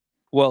time.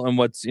 Well, and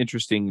what's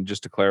interesting,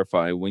 just to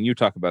clarify, when you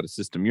talk about a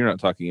system, you're not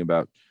talking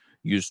about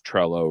use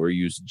Trello or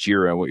use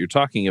Jira. What you're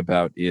talking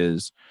about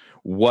is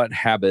what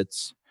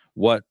habits,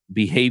 what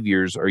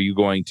behaviors are you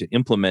going to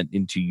implement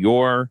into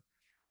your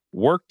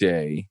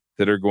workday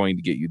that are going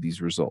to get you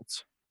these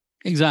results?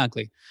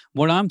 Exactly.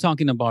 What I'm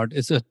talking about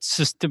is a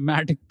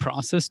systematic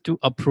process to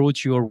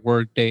approach your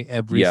workday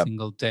every Yeah.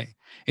 single day.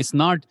 It's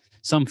not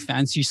some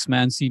fancy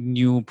smancy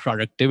new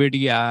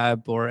productivity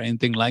app or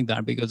anything like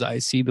that, because I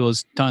see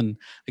those ton.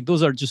 Like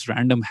those are just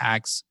random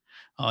hacks.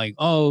 Like,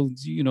 oh,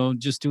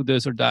 just do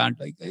this or that.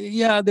 Like,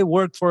 yeah, they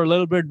work for a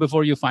little bit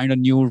before you find a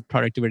new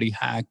productivity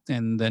hack.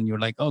 And then you're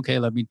like, okay,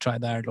 let me try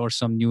that, or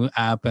some new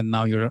app. And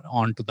now you're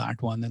on to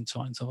that one, and so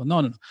on and so on. No,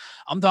 no, no.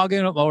 I'm talking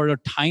about a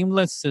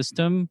timeless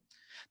system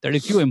that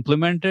if you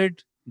implement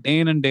it day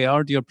in and day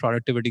out, your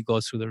productivity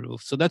goes through the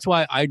roof. So that's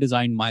why I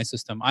designed my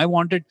system. I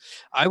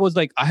was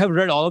like, I have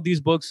read all of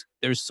these books.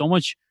 There's so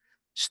much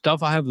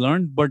stuff I have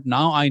learned, but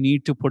now I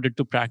need to put it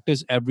to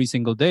practice every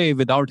single day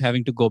without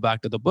having to go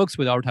back to the books,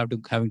 without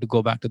having to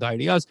go back to the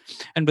ideas,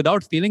 and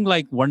without feeling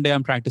like one day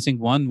I'm practicing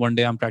one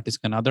day I'm practicing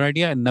another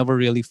idea, and never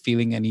really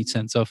feeling any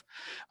sense of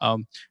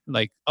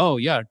like, oh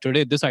yeah,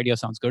 today this idea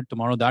sounds good,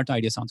 tomorrow that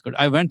idea sounds good.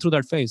 I went through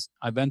that phase.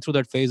 I went through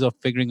that phase of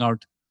figuring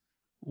out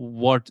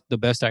what the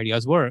best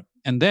ideas were.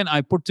 And then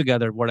I put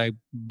together what I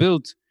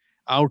built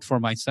out for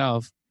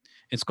myself.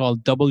 It's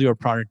called Double Your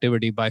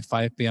Productivity by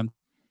 5 p.m.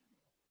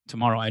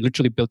 tomorrow. I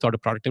literally built out a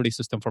productivity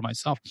system for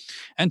myself.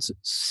 And it's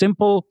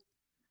simple.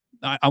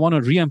 I want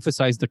to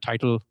re-emphasize the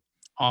title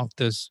of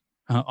this,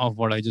 of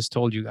what I just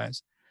told you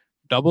guys.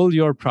 Double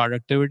your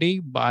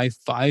productivity by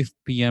 5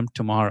 p.m.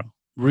 tomorrow.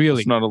 It's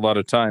Really, not a lot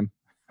of time.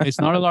 it's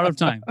not a lot of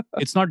time.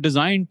 It's not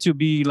designed to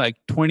be like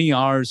 20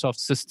 hours of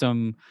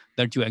system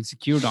that you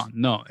execute on.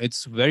 No,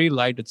 it's very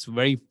light. It's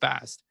very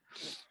fast.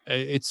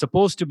 It's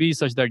supposed to be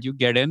such that you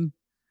get in,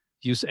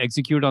 you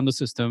execute on the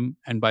system,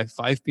 and by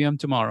 5 p.m.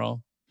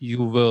 tomorrow,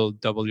 you will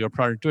double your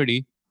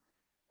productivity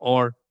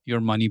or your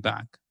money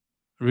back.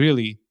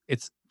 Really,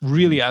 it's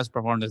really as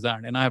profound as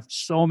that. And I have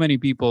so many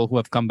people who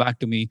have come back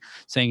to me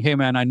saying, hey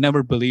man, I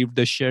never believed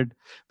this shit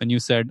when you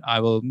said I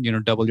will,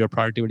 double your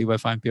productivity by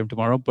 5 p.m.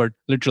 tomorrow. But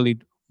literally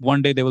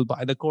one day they will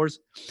buy the course,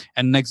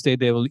 and next day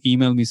they will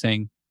email me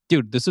saying,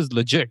 dude, this is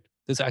legit.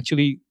 This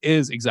actually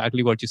is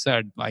exactly what you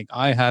said. Like,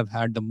 I have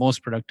had the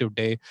most productive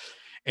day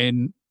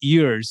in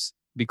years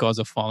because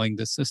of following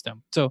this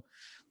system. So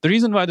the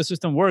reason why the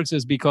system works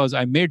is because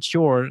I made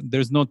sure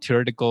there's no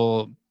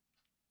theoretical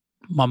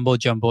mumbo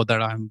jumbo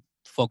that I'm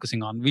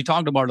focusing on. We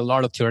talked about a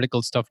lot of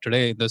theoretical stuff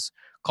today in this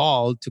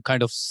call to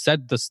kind of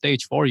set the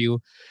stage for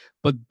you.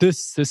 But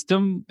this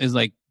system is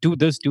like, do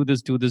this, do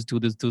this, do this, do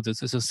this, do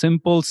this. It's a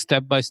simple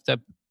step by step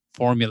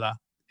formula.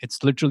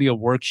 It's literally a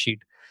worksheet.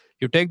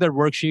 You take that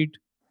worksheet,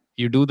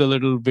 you do the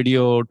little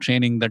video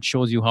training that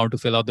shows you how to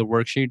fill out the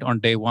worksheet on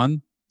day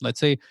one. Let's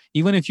say,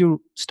 even if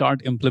you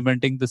start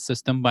implementing the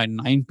system by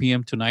 9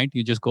 p.m. tonight,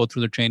 you just go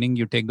through the training,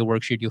 you take the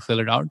worksheet, you fill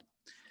it out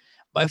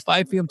by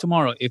 5 p.m.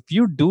 tomorrow. If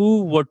you do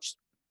what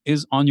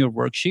is on your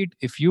worksheet,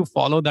 if you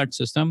follow that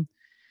system,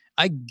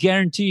 I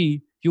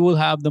guarantee you will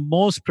have the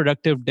most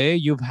productive day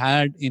you've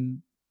had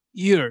in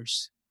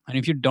years. And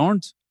if you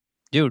don't,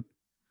 dude,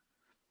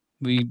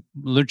 we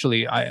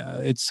literally,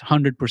 it's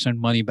 100%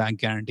 money back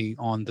guarantee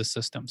on the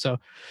system. So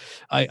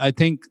I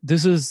think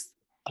this is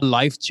a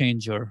life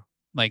changer,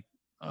 like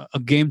a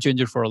game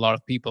changer for a lot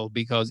of people,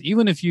 because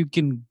even if you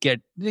can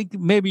get, like,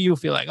 maybe you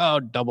feel like,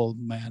 oh, double,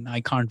 man, I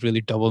can't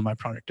really double my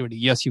productivity.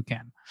 Yes, you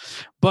can.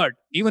 But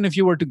even if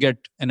you were to get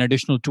an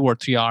additional 2 or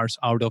 3 hours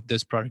out of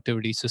this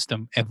productivity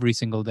system every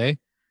single day,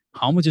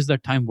 how much is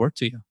that time worth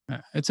to you?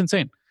 It's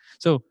insane.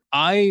 So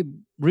I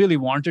really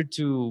wanted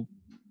to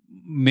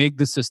make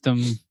the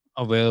system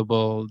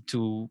available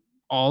to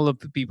all of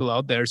the people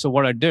out there. So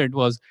what I did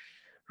was,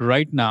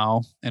 right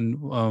now,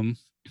 and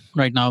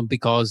right now,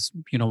 because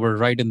we're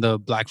right in the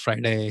Black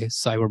Friday,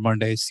 Cyber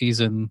Monday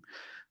season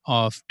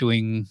of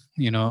doing,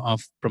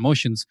 of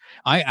promotions,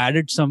 I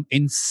added some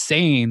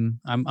insane,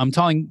 I'm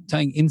telling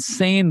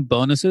insane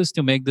bonuses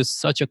to make this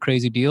such a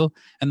crazy deal.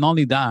 And not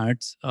only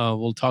that,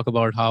 we'll talk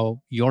about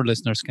how your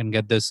listeners can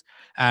get this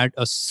at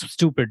a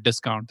stupid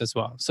discount as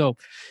well. So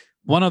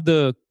one of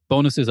the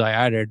bonuses I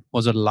added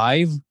was a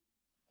live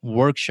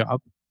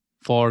workshop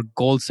for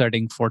goal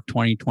setting for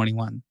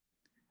 2021.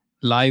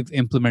 Live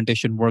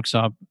implementation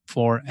workshop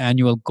for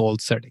annual goal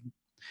setting.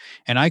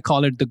 And I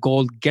call it the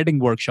goal getting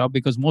workshop,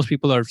 because most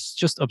people are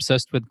just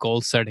obsessed with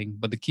goal setting.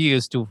 But the key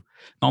is to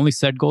not only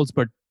set goals,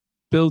 but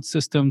build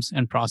systems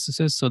and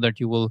processes so that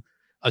you will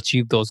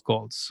achieve those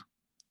goals.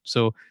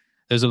 So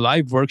there's a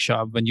live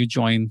workshop when you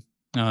join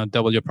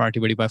Double Your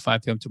Productivity by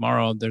 5 p.m.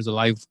 tomorrow. There's a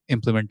live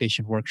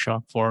implementation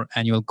workshop for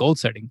annual goal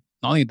setting.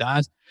 Not only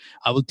that,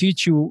 I will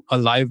teach you a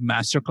live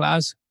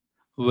masterclass,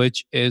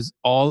 which is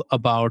all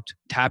about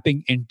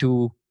tapping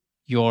into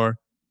your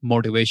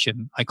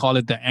motivation. I call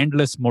it the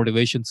endless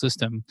motivation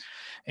system.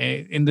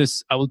 In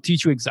this, I will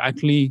teach you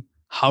exactly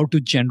how to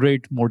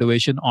generate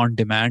motivation on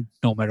demand,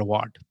 no matter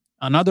what.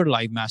 Another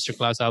live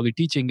masterclass I'll be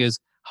teaching is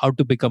how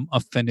to become a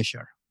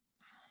finisher.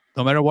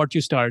 No matter what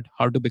you start,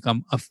 how to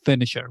become a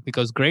finisher.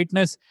 Because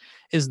greatness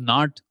is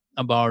not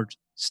about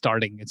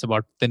starting, it's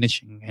about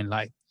finishing in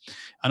life.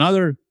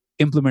 Another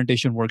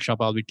implementation workshop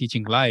I'll be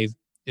teaching live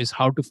is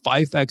how to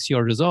 5x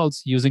your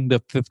results using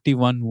the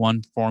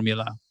 51-1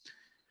 formula.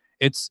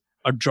 It's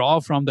a draw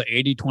from the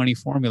 80-20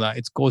 formula.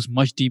 It goes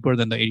much deeper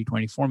than the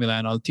 80-20 formula.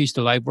 And I'll teach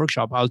the live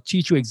workshop. I'll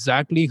teach you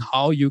exactly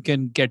how you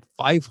can get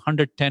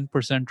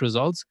 510%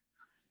 results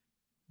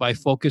by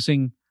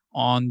focusing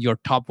on your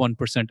top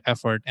 1%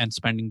 effort and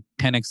spending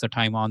 10x the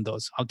time on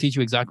those. I'll teach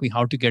you exactly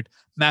how to get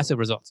massive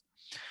results.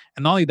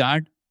 And not only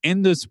that,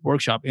 in this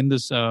workshop, in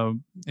this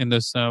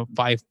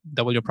five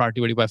double your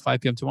productivity by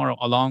 5 p.m. tomorrow,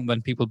 along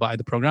when people buy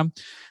the program,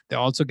 they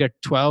also get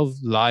 12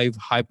 live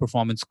high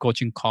performance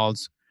coaching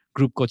calls,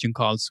 group coaching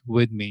calls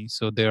with me.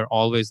 So they're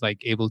always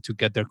like able to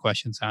get their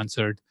questions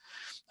answered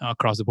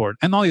across the board.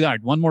 And not only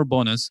that, one more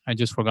bonus, I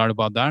just forgot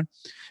about that,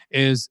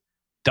 is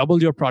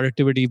double your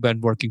productivity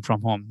when working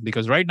from home.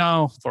 Because right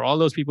now, for all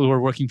those people who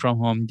are working from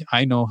home,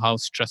 I know how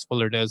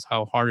stressful it is,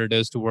 how hard it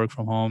is to work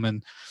from home,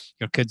 and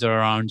your kids are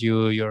around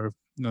you, your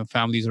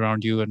families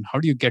around you, and how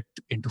do you get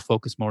into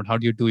focus mode? How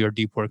do you do your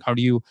deep work? How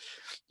do you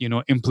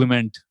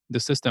implement the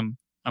system?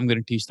 I'm going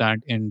to teach that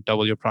in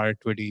Double Your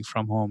Productivity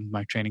from Home,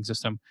 my training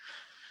system.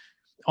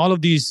 All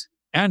of these,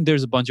 and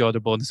there's a bunch of other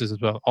bonuses as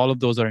well. All of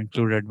those are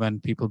included when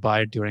people buy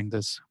it during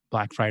this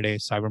Black Friday,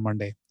 Cyber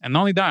Monday. And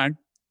not only that,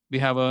 we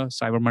have a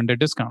Cyber Monday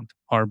discount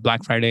or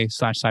Black Friday /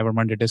 Cyber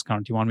Monday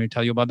discount. You want me to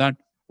tell you about that?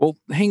 Well,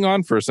 hang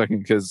on for a second,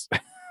 because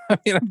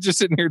I'm just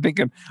sitting here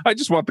thinking, I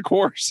just want the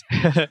course.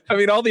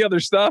 All the other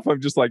stuff,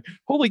 I'm just like,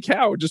 holy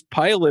cow, just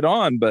pile it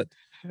on. But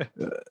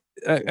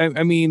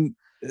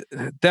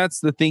that's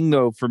the thing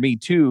though, for me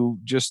too,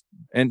 just,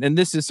 and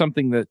this is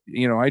something that,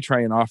 I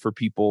try and offer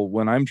people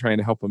when I'm trying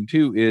to help them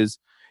too, is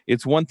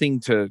it's one thing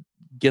to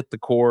get the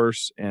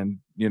course and,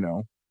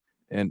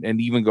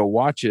 and even go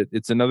watch it.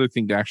 It's another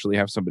thing to actually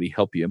have somebody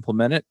help you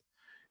implement it.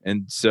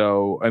 And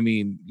so,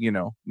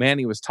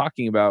 Manny was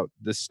talking about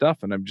this stuff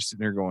and I'm just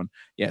sitting there going,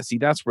 yeah, see,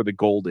 that's where the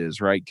gold is,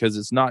 right? Because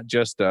it's not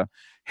just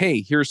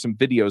hey, here's some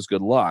videos,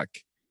 good luck.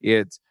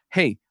 It's,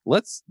 hey,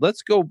 let's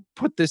go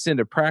put this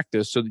into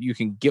practice so that you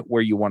can get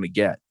where you want to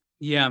get.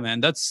 Yeah, man,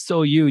 that's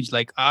so huge.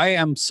 Like, I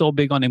am so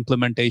big on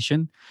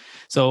implementation.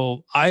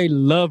 So I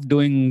love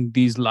doing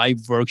these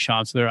live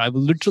workshops where I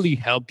will literally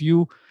help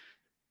you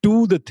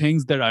do the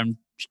things that I'm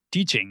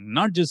teaching,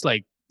 not just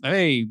like,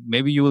 hey,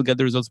 maybe you will get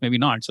the results, maybe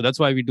not. So that's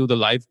why we do the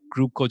live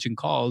group coaching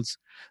calls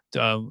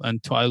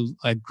and 12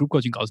 live group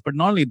coaching calls. But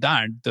not only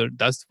that,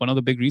 that's one of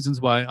the big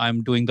reasons why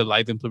I'm doing the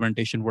live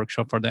implementation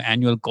workshop for the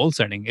annual goal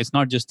setting. It's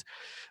not just,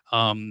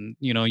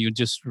 you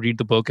just read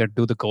the book and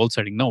do the goal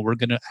setting. No, we're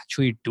going to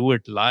actually do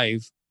it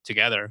live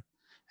together.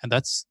 And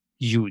that's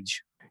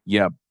huge.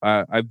 Yeah.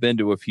 I've been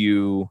to a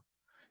few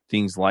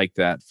things like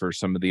that for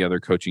some of the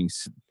other coaching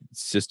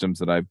systems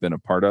that I've been a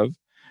part of,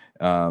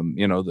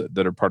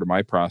 that are part of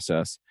my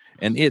process.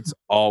 And it's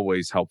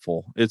always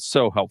helpful. It's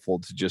so helpful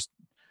to just,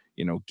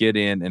 get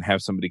in and have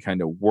somebody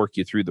kind of work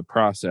you through the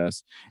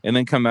process and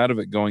then come out of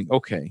it going,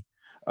 okay,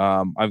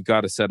 I've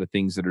got a set of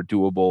things that are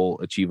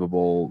doable,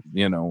 achievable,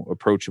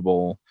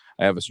 approachable.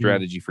 I have a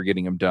strategy for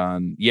getting them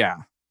done. Yeah.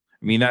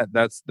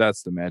 That's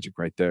the magic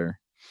right there.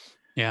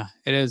 Yeah,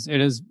 it is.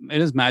 It is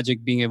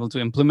magic being able to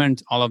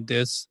implement all of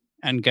this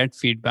and get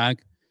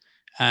feedback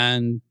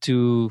and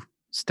to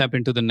step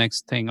into the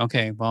next thing.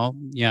 Okay, well,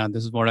 yeah,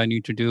 this is what I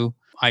need to do.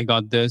 I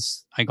got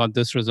this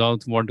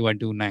result. What do I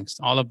do next?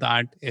 All of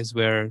that is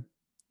where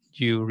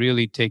you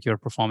really take your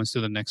performance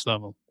to the next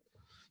level.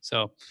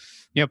 So,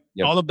 yep.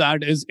 All of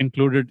that is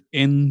included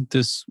in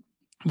this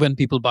when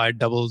people buy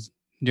Double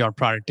Your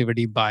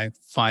Productivity by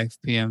 5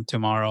 p.m.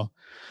 tomorrow.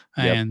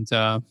 Yep. And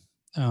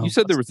you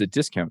said there was a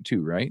discount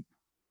too, right?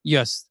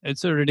 Yes,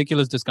 it's a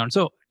ridiculous discount.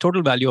 So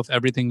total value of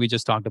everything we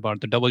just talked about,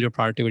 the Double Your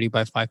Productivity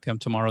by 5 p.m.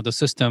 tomorrow, the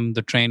system,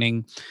 the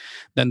training,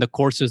 then the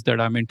courses that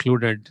I'm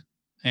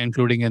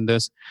including in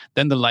this,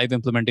 then the live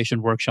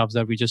implementation workshops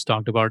that we just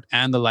talked about,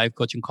 and the live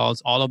coaching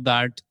calls, all of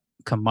that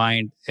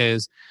combined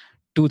is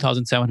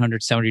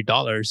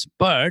 $2,770.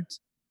 But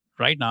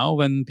right now,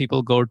 when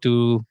people go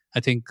to, I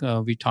think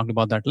we talked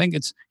about that link.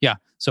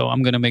 So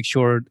I'm going to make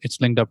sure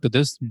it's linked up to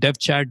this,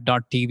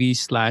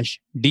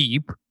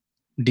 devchat.tv/deep.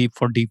 Deep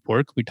for deep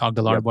work. We talked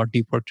a lot about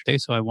deep work today,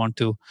 so I want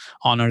to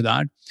honor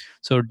that.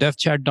 So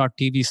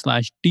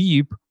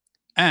devchat.tv/deep,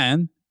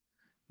 and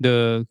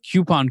the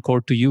coupon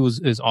code to use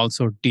is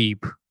also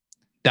deep.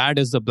 That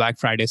is the Black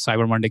Friday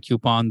Cyber Monday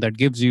coupon that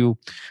gives you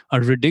a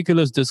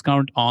ridiculous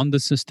discount on the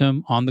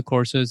system, on the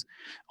courses,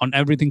 on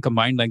everything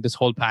combined, like this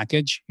whole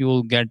package. You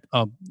will get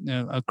a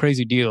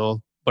crazy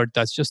deal, but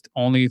that's just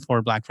only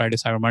for Black Friday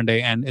Cyber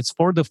Monday. And it's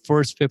for the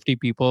first 50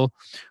 people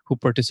who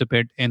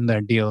participate in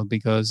that deal,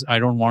 because I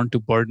don't want to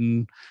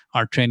burden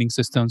our training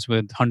systems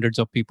with hundreds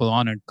of people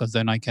on it, because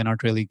then I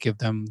cannot really give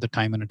them the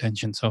time and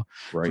attention. So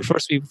the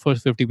first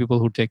 50 people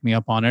who take me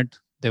up on it,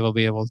 they will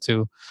be able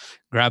to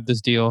grab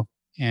this deal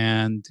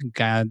and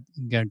get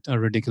a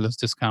ridiculous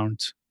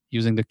discount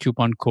using the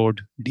coupon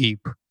code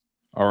DEEP.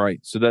 All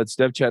right. So that's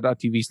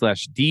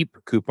devchat.tv/deep,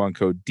 coupon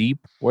code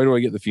DEEP. Why do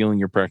I get the feeling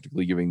you're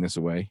practically giving this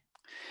away?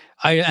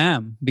 I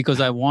am, because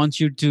I want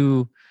you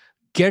to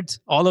get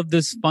all of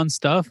this fun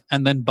stuff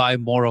and then buy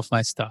more of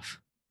my stuff.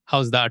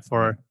 How's that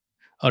for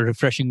a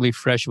refreshingly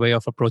fresh way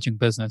of approaching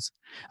business.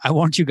 I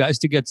want you guys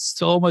to get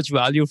so much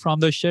value from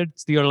this shit.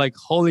 You're like,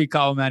 holy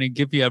cow, man,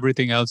 give me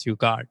everything else you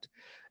got.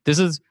 This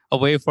is a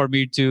way for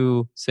me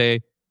to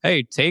say,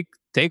 hey, take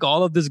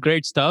all of this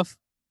great stuff.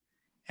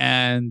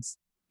 And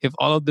if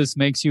all of this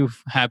makes you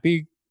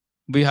happy,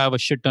 we have a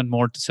shit ton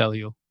more to sell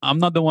you. I'm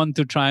not the one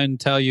to try and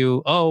tell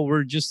you, oh,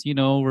 we're just,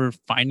 we're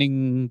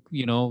finding,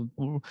 I'm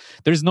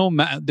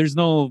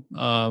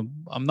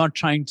not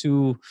trying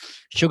to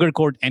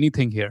sugarcoat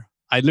anything here.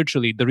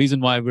 The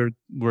reason why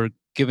we're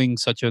giving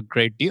such a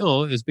great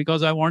deal is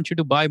because I want you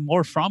to buy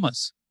more from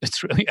us.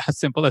 It's really as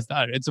simple as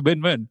that. It's a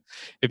win-win.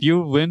 If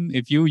you win,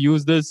 if you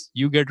use this,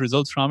 you get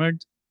results from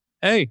it.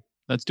 Hey,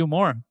 let's do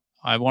more.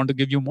 I want to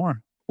give you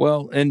more.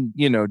 Well, and,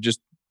 just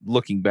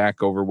looking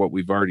back over what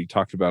we've already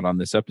talked about on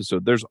this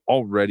episode, there's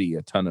already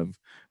a ton of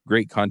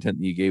great content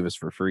that you gave us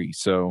for free.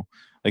 So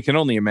I can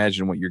only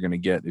imagine what you're going to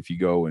get if you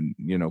go and,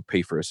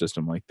 pay for a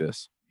system like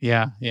this.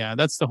 Yeah.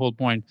 That's the whole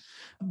point.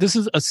 This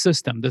is a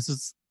system. This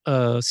is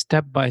a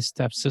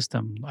step-by-step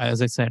system.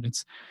 As I said,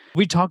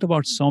 we talked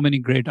about so many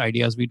great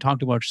ideas. We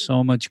talked about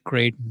so much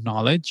great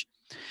knowledge.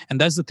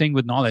 And that's the thing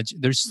with knowledge.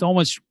 There's so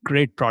much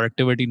great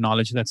productivity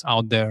knowledge that's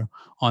out there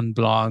on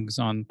blogs,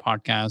 on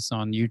podcasts,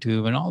 on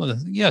YouTube, and all of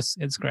this. Yes,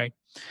 it's great.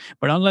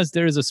 But unless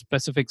there is a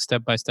specific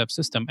step-by-step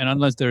system, and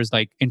unless there's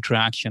like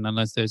interaction,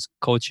 unless there's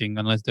coaching,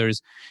 unless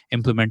there's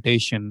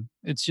implementation,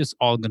 it's just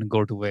all going to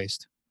go to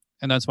waste.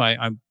 And that's why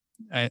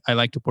I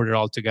like to put it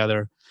all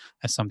together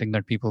as something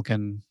that people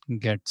can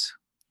get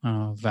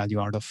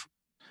value out of.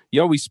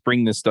 You always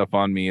spring this stuff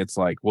on me. It's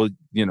like, well,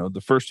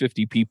 the first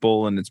 50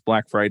 people and it's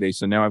Black Friday.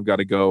 So now I've got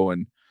to go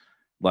and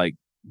like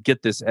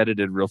get this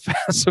edited real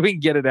fast so we can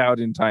get it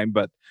out in time.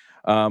 But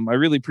I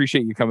really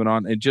appreciate you coming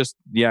on and just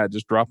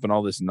dropping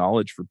all this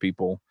knowledge for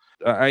people.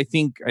 I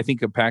think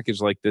a package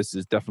like this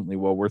is definitely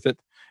well worth it.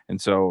 And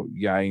so,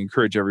 I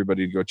encourage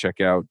everybody to go check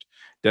out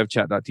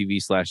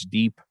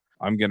devchat.tv/deep.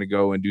 I'm going to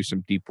go and do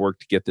some deep work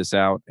to get this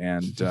out.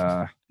 And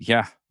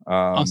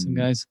awesome,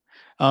 guys.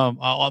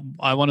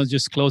 I want to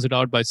just close it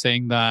out by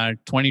saying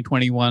that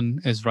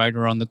 2021 is right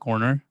around the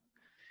corner.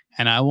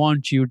 And I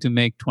want you to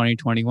make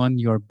 2021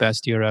 your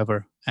best year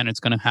ever. And it's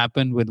going to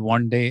happen with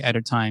one day at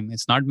a time.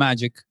 It's not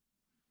magic.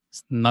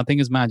 Nothing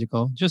is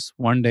magical. Just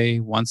one day,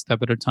 one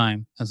step at a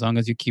time. As long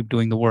as you keep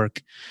doing the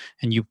work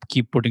and you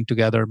keep putting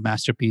together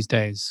masterpiece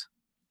days,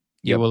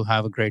 you will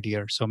have a great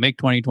year. So make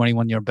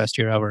 2021 your best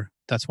year ever.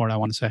 That's what I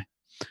want to say.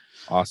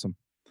 Awesome.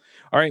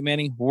 All right,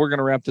 Manny, we're going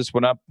to wrap this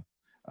one up.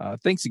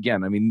 Thanks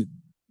again. I mean,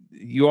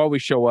 you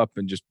always show up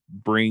and just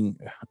bring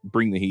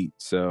the heat.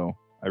 So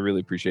I really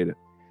appreciate it.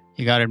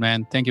 You got it,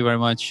 man. Thank you very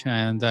much.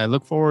 And I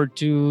look forward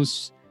to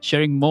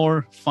sharing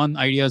more fun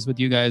ideas with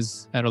you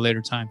guys at a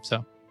later time.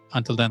 So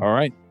until then. All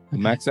right.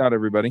 Max out,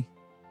 everybody.